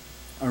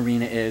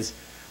arena is.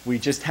 We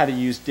just had to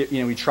use,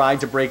 we tried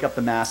to break up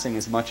the massing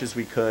as much as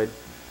we could.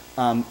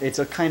 It's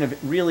a kind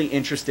of really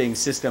interesting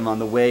system on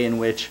the way in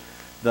which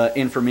the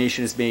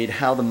information is made,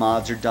 how the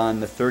mods are done,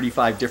 the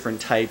 35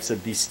 different types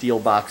of these steel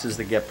boxes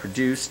that get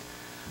produced.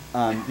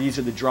 These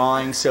are the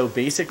drawings. So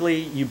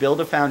basically, you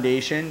build a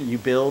foundation, you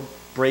build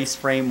brace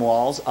frame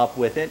walls up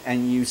with it,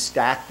 and you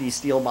stack these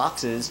steel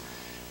boxes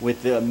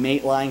with the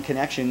mate line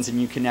connections,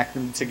 and you connect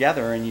them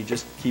together, and you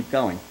just keep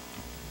going.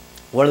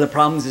 One of the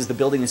problems is the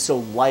building is so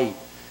light,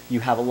 you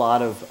have a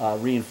lot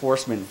of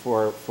reinforcement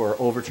for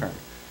overturn.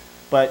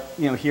 But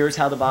here's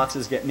how the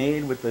boxes get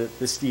made with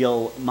the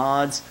steel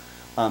mods,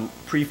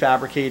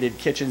 prefabricated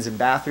kitchens and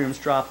bathrooms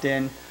dropped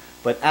in,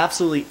 but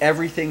absolutely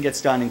everything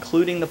gets done,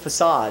 including the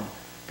facade,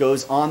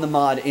 goes on the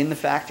mod in the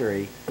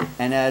factory.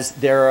 And as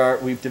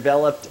we've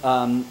developed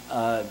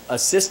a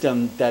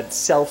system that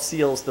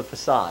self-seals the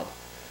facade,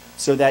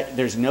 so that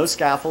there's no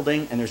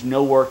scaffolding and there's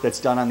no work that's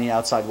done on the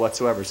outside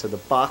whatsoever. So the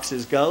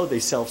boxes go, they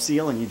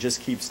self-seal, and you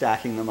just keep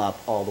stacking them up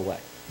all the way.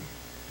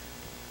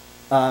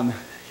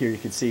 Here you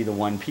can see the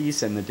one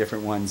piece and the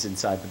different ones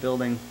inside the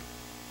building,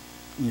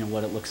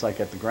 what it looks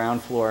like at the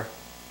ground floor.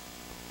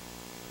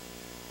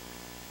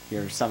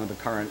 Here are some of the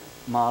current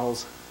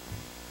models.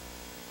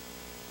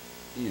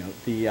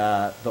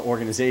 The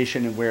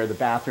organization and where the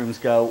bathrooms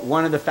go.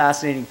 One of the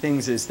fascinating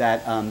things is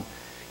that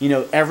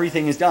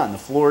everything is done. The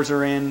floors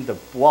are in, the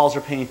walls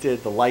are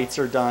painted, the lights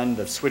are done,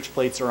 the switch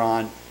plates are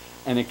on,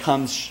 and it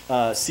comes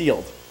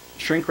sealed,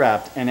 shrink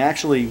wrapped. And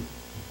actually,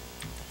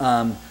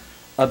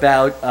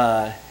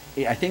 about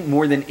I think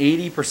more than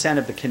 80%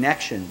 of the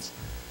connections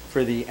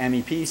for the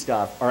MEP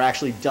stuff are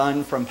actually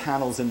done from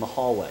panels in the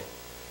hallway.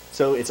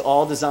 So it's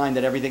all designed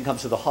that everything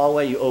comes to the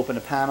hallway, you open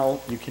a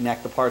panel, you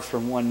connect the parts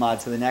from one mod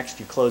to the next,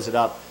 you close it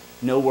up.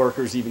 No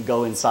workers even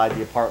go inside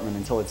the apartment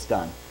until it's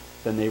done.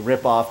 Then they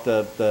rip off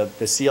the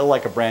seal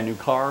like a brand new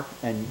car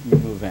and you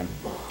move in.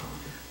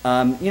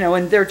 You know,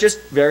 and they're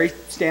just very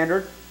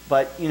standard,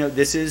 but you know,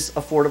 this is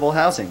affordable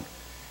housing.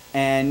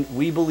 And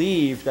we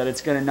believe that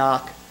it's going to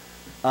knock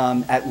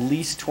at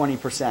least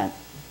 20%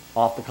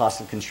 off the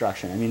cost of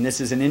construction. I mean,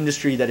 this is an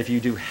industry that if you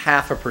do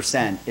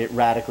 0.5%, it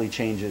radically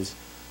changes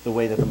the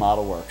way that the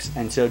model works.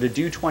 And so to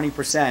do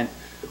 20%,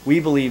 we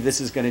believe this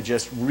is going to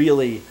just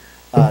really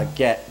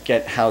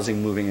get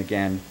housing moving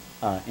again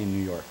in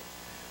New York.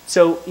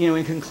 So, you know,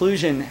 in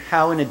conclusion,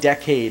 how in a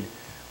decade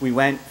we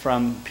went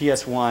from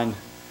PS1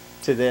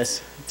 to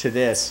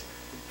this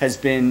has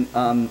been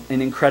an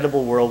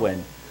incredible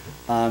whirlwind.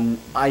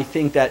 I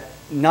think that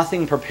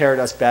nothing prepared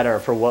us better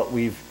for what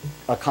we've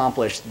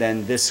accomplished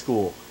than this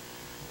school.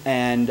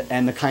 And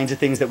the kinds of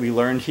things that we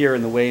learned here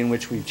and the way in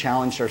which we've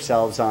challenged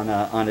ourselves on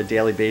a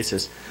daily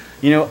basis.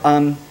 You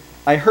know,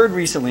 I heard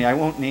recently, I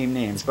won't name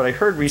names, but I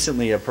heard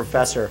recently a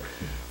professor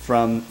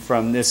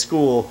from this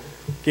school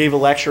gave a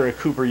lecture at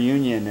Cooper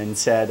Union and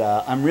said,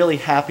 I'm really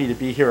happy to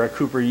be here at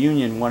Cooper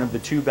Union, one of the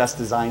 2 best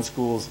design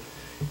schools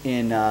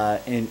in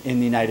the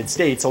United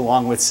States,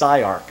 along with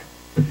SciArc.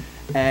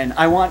 And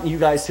I want you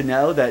guys to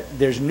know that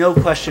there's no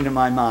question in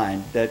my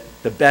mind that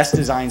the best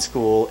design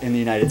school in the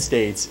United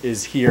States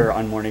is here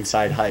on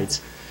Morningside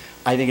Heights.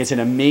 I think it's an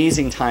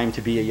amazing time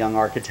to be a young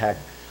architect.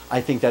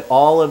 I think that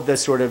all of the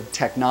sort of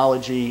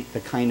technology,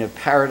 the kind of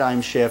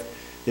paradigm shift,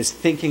 this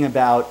thinking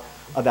about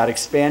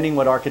expanding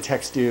what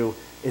architects do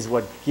is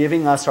what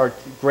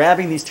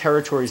grabbing these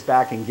territories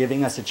back and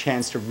giving us a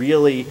chance to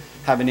really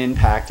have an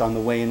impact on the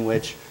way in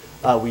which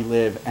we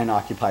live and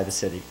occupy the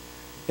city.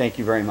 Thank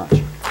you very much.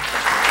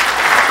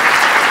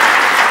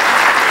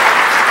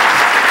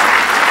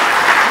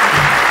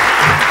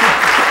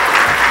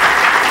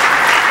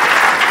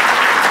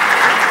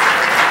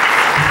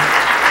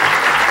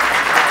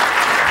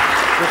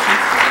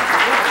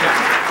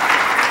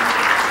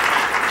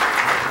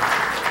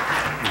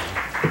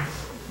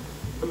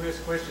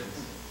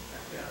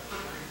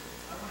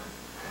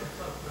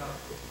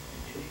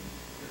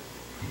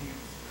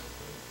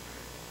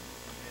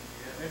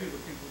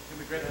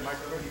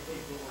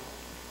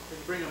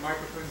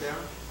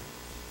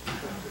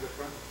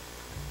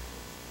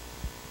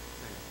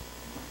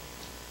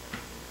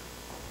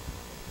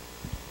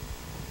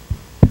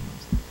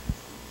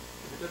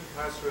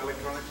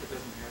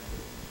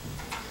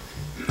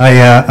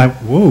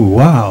 Whoa,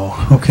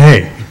 wow,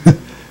 okay.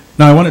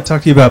 Now I want to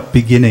talk to you about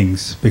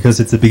beginnings, because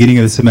it's the beginning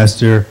of the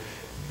semester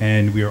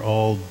and we are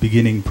all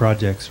beginning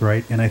projects,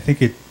 right? And I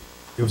think it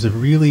was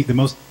the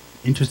most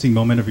interesting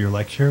moment of your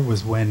lecture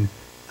was when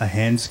a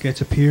hand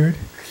sketch appeared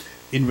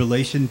in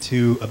relation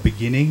to a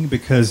beginning,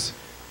 because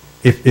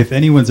if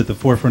anyone's at the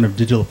forefront of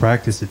digital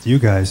practice, it's you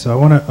guys. So I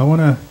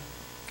want to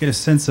get a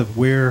sense of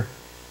where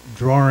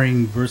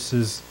drawing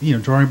versus,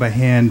 drawing by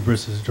hand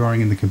versus drawing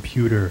in the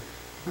computer,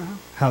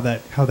 how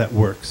that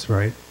works,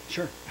 right?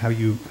 Sure. How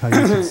you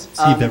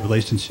see that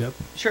relationship.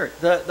 Sure.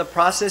 The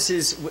process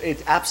is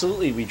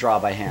absolutely we draw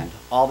by hand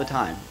all the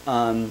time.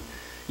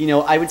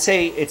 I would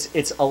say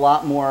it's a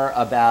lot more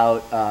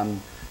about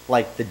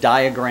like the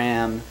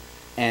diagram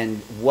and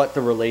what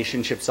the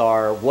relationships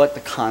are, what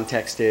the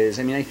context is.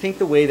 I mean, I think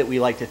the way that we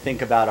like to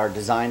think about our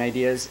design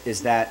ideas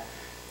is that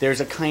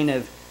there's a kind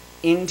of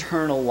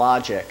internal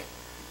logic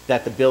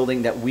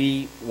that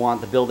we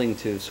want the building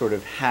to sort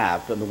of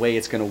have, and the way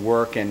it's going to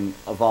work and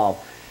evolve,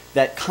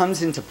 that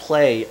comes into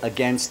play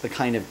against the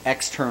kind of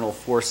external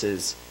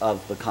forces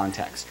of the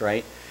context,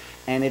 right?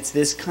 And it's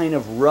this kind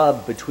of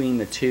rub between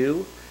the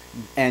two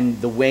and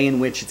the way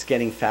in which it's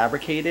getting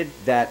fabricated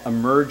that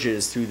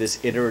emerges through this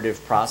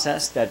iterative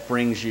process that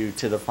brings you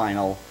to the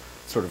final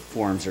sort of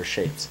forms or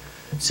shapes.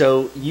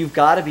 So you've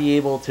got to be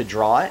able to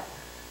draw it,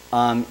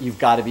 you've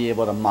got to be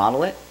able to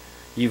model it,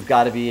 you've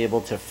got to be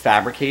able to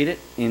fabricate it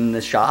in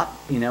the shop,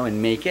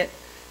 and make it.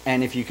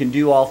 And if you can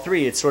do all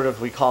three, it's sort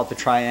of, we call it the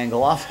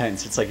triangle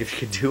offense. It's like if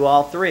you can do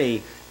all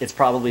three, it's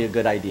probably a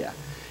good idea.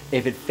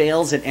 If it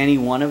fails at any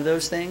one of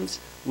those things,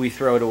 we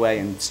throw it away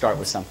and start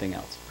with something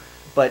else.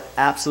 But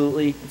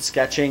absolutely,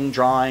 sketching,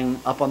 drawing,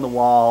 up on the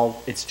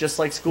wall, it's just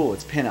like school.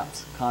 It's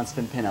pinups.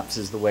 Constant pinups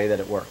is the way that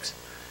it works.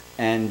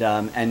 And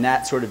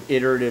that sort of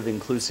iterative,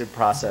 inclusive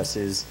process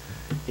is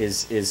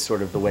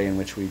sort of the way in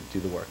which we do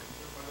the work.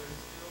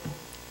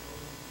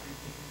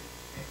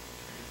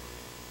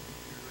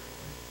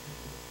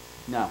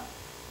 No.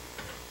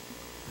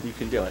 You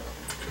can do it.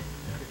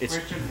 The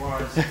question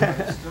was, are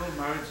there still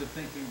modes of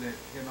thinking that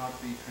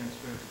cannot be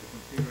transferred to the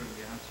computer? And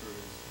the answer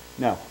is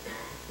no.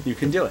 You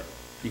can do it.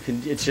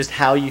 It's just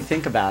how you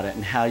think about it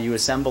and how you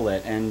assemble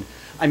it. And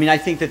I mean, I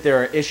think that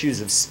there are issues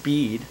of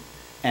speed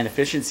and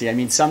efficiency. I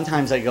mean,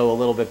 sometimes I go a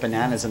little bit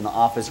bananas in the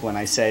office when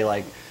I say,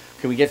 like,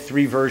 can we get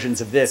 3 versions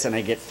of this, and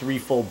I get 3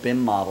 full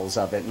BIM models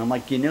of it. And I'm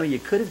like, you know, you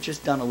could have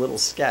just done a little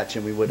sketch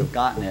and we would have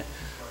gotten it,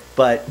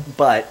 but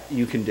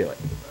you can do it.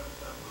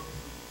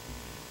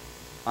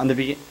 On the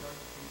beginning?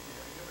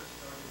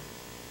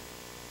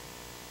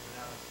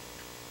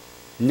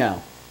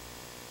 No.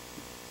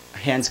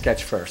 Hand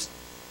sketch first,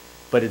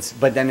 but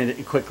then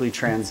it quickly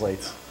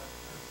translates.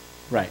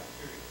 Right.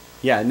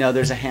 Yeah. No,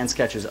 there's a hand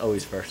sketch is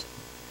always first.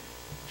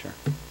 Sure.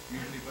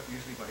 Usually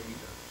by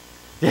either.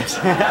 Yes.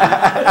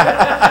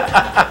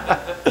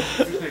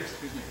 Who's next?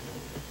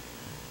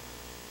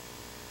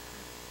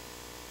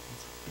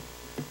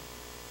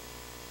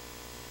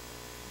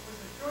 Was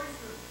the choice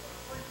of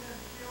Portland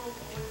Field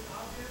always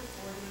obvious,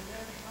 or was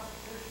there any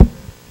competition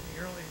in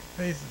the early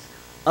phases?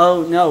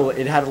 Oh no,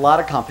 it had a lot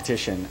of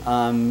competition.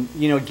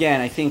 You know, again,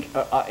 I think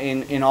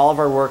in all of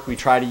our work we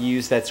try to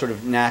use that sort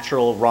of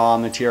natural raw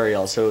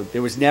material. So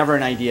there was never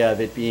an idea of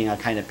it being a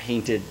kind of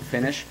painted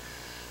finish.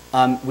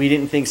 We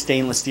didn't think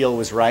stainless steel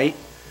was right.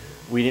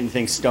 We didn't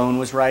think stone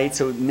was right.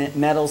 So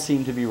metal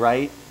seemed to be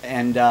right.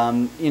 And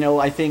you know,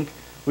 I think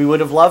we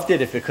would have loved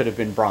it if it could have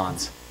been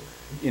bronze.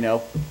 You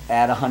know,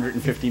 at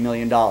 $150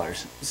 million.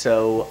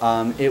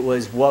 So it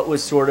was what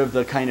was sort of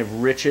the kind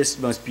of richest,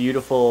 most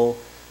beautiful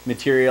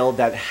material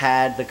that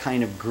had the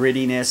kind of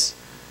grittiness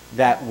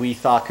that we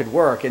thought could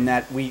work, and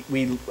that we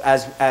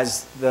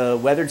as the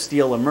weathered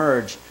steel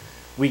emerged,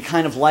 we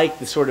kind of liked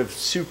the sort of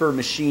super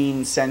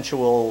machine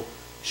sensual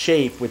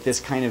shape with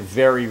this kind of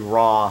very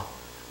raw,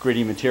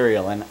 gritty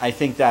material. And I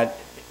think that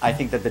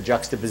the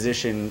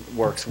juxtaposition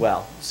works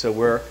well. So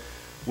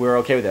we're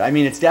okay with it. I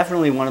mean, it's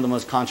definitely one of the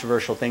most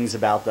controversial things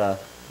about the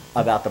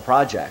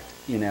project,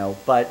 you know.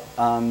 But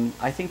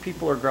I think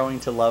people are growing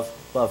to love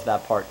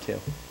that part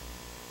too.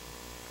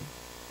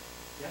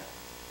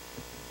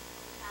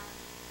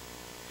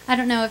 I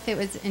don't know if it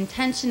was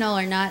intentional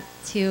or not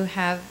to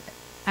have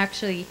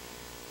actually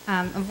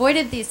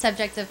avoided the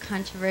subject of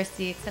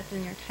controversy except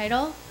in your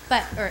title,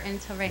 or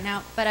until right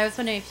now. But I was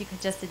wondering if you could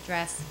just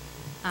address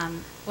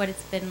what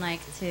it's been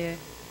like to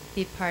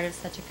be part of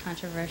such a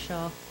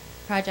controversial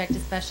project,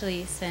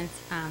 especially since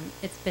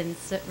it's been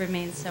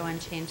remained so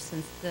unchanged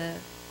since the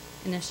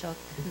initial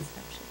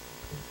conception.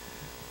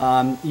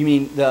 You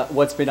mean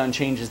what's been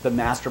unchanged is the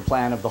master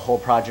plan of the whole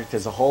project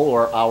as a whole,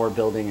 or our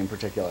building in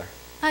particular?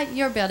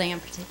 Your building in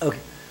particular. Okay.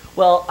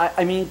 Well,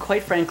 I mean,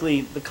 quite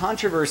frankly, the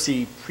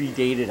controversy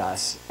predated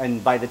us,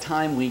 and by the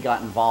time we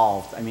got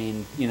involved, I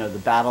mean, you know, the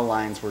battle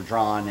lines were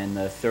drawn and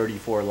the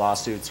 34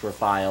 lawsuits were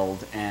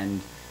filed,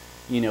 and,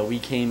 you know, we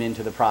came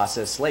into the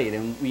process late,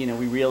 and, you know,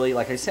 we really,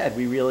 like I said,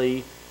 we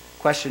really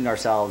questioned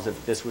ourselves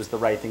if this was the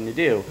right thing to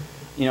do.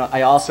 You know,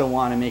 I also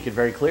want to make it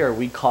very clear,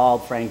 we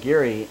called Frank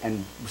Gehry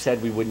and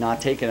said we would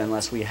not take it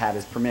unless we had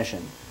his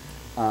permission,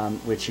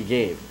 which he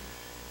gave.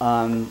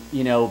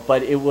 You know,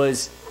 but it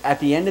was, at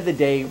the end of the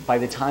day, by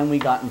the time we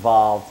got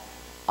involved,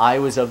 I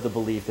was of the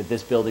belief that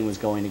this building was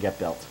going to get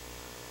built.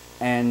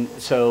 And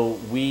so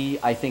we,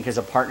 I think as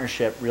a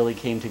partnership, really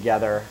came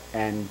together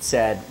and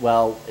said,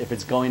 well, if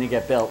it's going to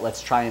get built,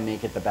 let's try and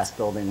make it the best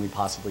building we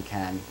possibly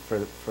can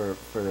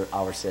for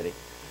our city.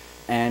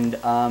 And,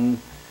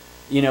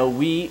 you know,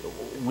 we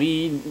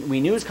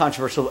knew it was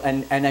controversial,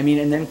 and I mean,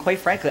 and then quite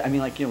frankly, I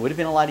mean, like, you know, it would have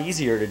been a lot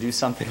easier to do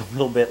something a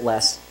little bit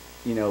less,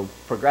 you know,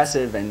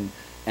 progressive and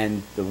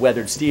the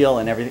weathered steel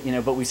and everything, you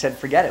know, but we said,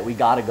 forget it, we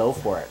got to go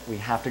for it. We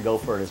have to go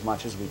for it as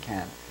much as we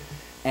can.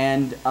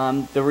 And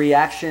the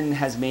reaction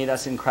has made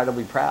us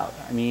incredibly proud.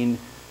 I mean,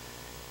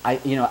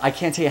 I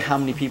can't tell you how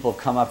many people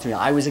have come up to me.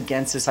 I was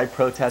against this, I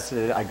protested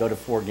it, I go to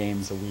 4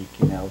 games a week,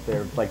 you know,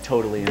 they're like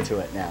totally into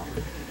it now.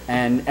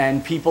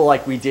 And people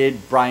like we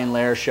did Brian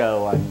Lair's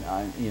show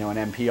on you know, on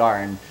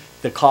NPR, and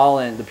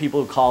the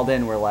people who called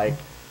in were like,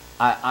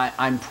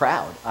 I'm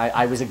proud.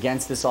 I was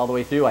against this all the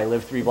way through. I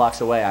live 3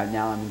 blocks away.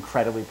 Now I'm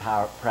incredibly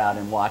proud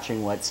and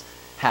watching what's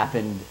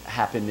happened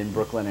in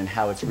Brooklyn and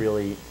how it's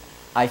really,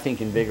 I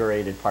think,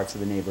 invigorated parts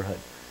of the neighborhood.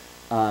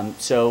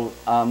 So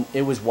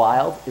it was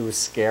wild. It was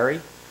scary,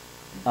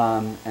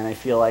 and I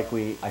feel like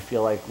we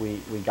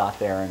got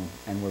there,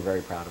 and we're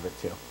very proud of it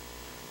too.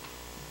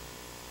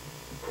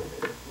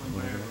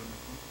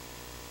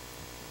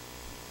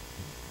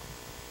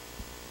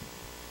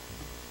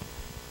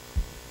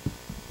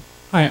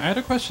 Hi, I had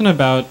a question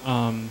about,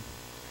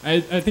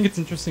 I think it's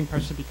interesting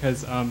partially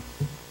because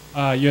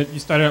you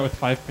started out with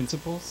 5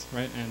 principles,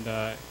 right?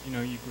 And you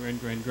know, you grew and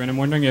grew and grew. And I'm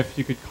wondering if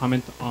you could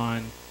comment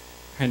on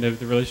kind of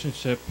the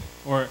relationship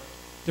or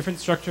different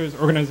structures,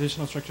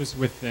 organizational structures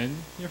within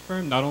your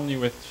firm, not only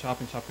with shop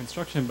and shop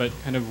construction, but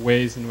kind of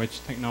ways in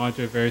which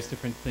technology or various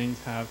different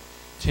things have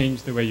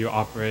changed the way you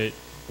operate,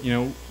 you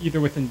know, either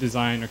within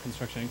design or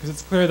construction. Because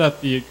it's clear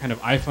that the kind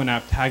of iPhone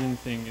app tagging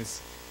thing is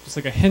just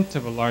like a hint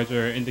of a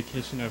larger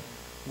indication of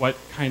what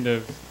kind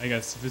of, I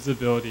guess,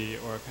 visibility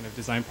or kind of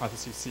design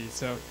process you see.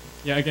 So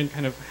yeah, again,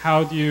 kind of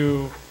how do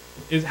you,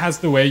 has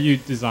the way you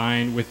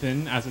design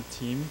within as a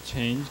team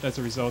changed as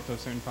a result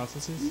of certain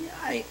processes?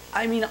 Yeah,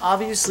 I mean,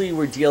 obviously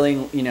we're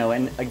dealing, you know,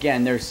 and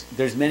again,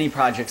 there's many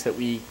projects that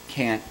we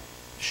can't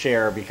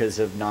share because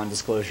of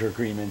non-disclosure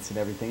agreements and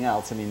everything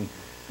else. I mean,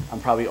 I'm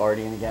probably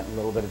already going to get in a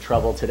little bit of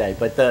trouble today.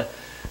 But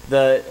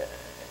the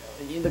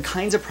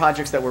kinds of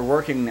projects that we're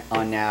working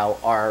on now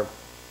are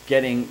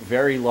getting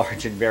very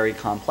large and very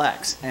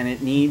complex, and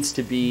it needs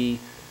to be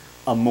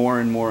a more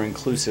and more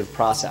inclusive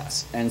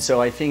process. And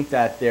so I think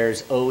that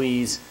there's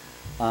always,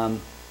 I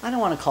don't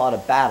want to call it a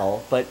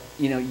battle, but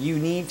you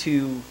need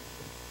to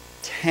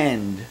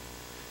tend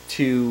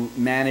to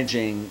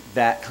managing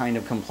that kind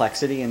of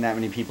complexity and that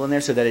many people in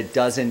there so that it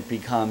doesn't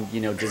become,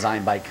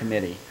 designed by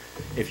committee,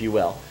 if you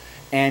will.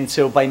 And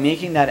so by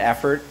making that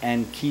effort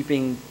and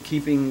continuing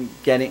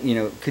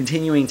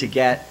to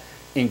get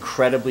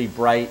incredibly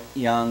bright,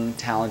 young,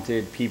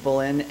 talented people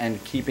in,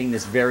 and keeping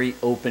this very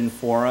open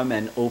forum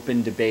and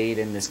open debate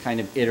and this kind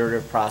of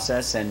iterative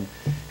process, and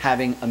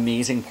having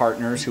amazing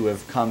partners who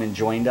have come and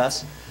joined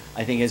us,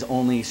 I think has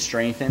only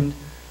strengthened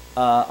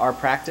our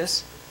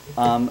practice.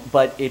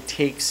 But it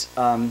takes,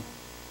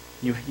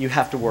 you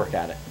have to work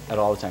at it at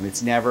all the time.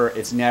 It's never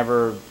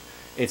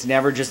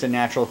just a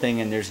natural thing,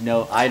 and there's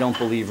no, I don't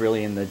believe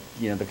really in the,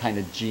 the kind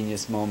of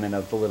genius moment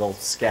of the little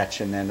sketch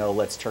and then, oh,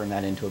 let's turn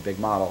that into a big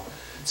model.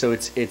 So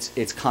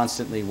it's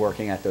constantly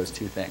working at those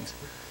two things.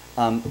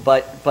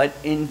 But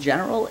in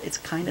general, it's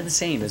kind of the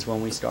same as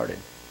when we started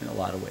in a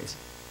lot of ways.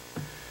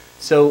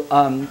 So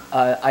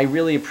I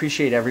really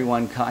appreciate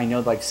everyone. I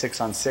know like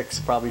 6 on 6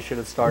 probably should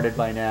have started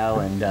by now,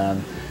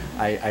 and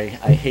I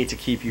hate to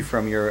keep you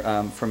from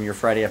your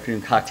Friday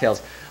afternoon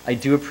cocktails. I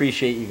do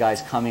appreciate you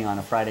guys coming on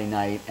a Friday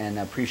night, and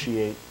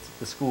appreciate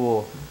the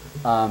school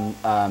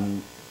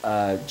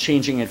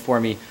changing it for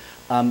me.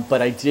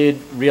 But I did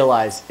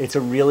realize it's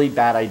a really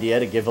bad idea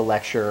to give a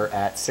lecture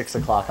at 6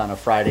 o'clock on a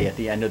Friday at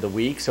the end of the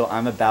week, so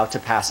I'm about to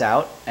pass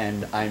out,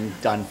 and I'm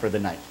done for the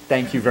night.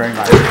 Thank you very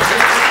much.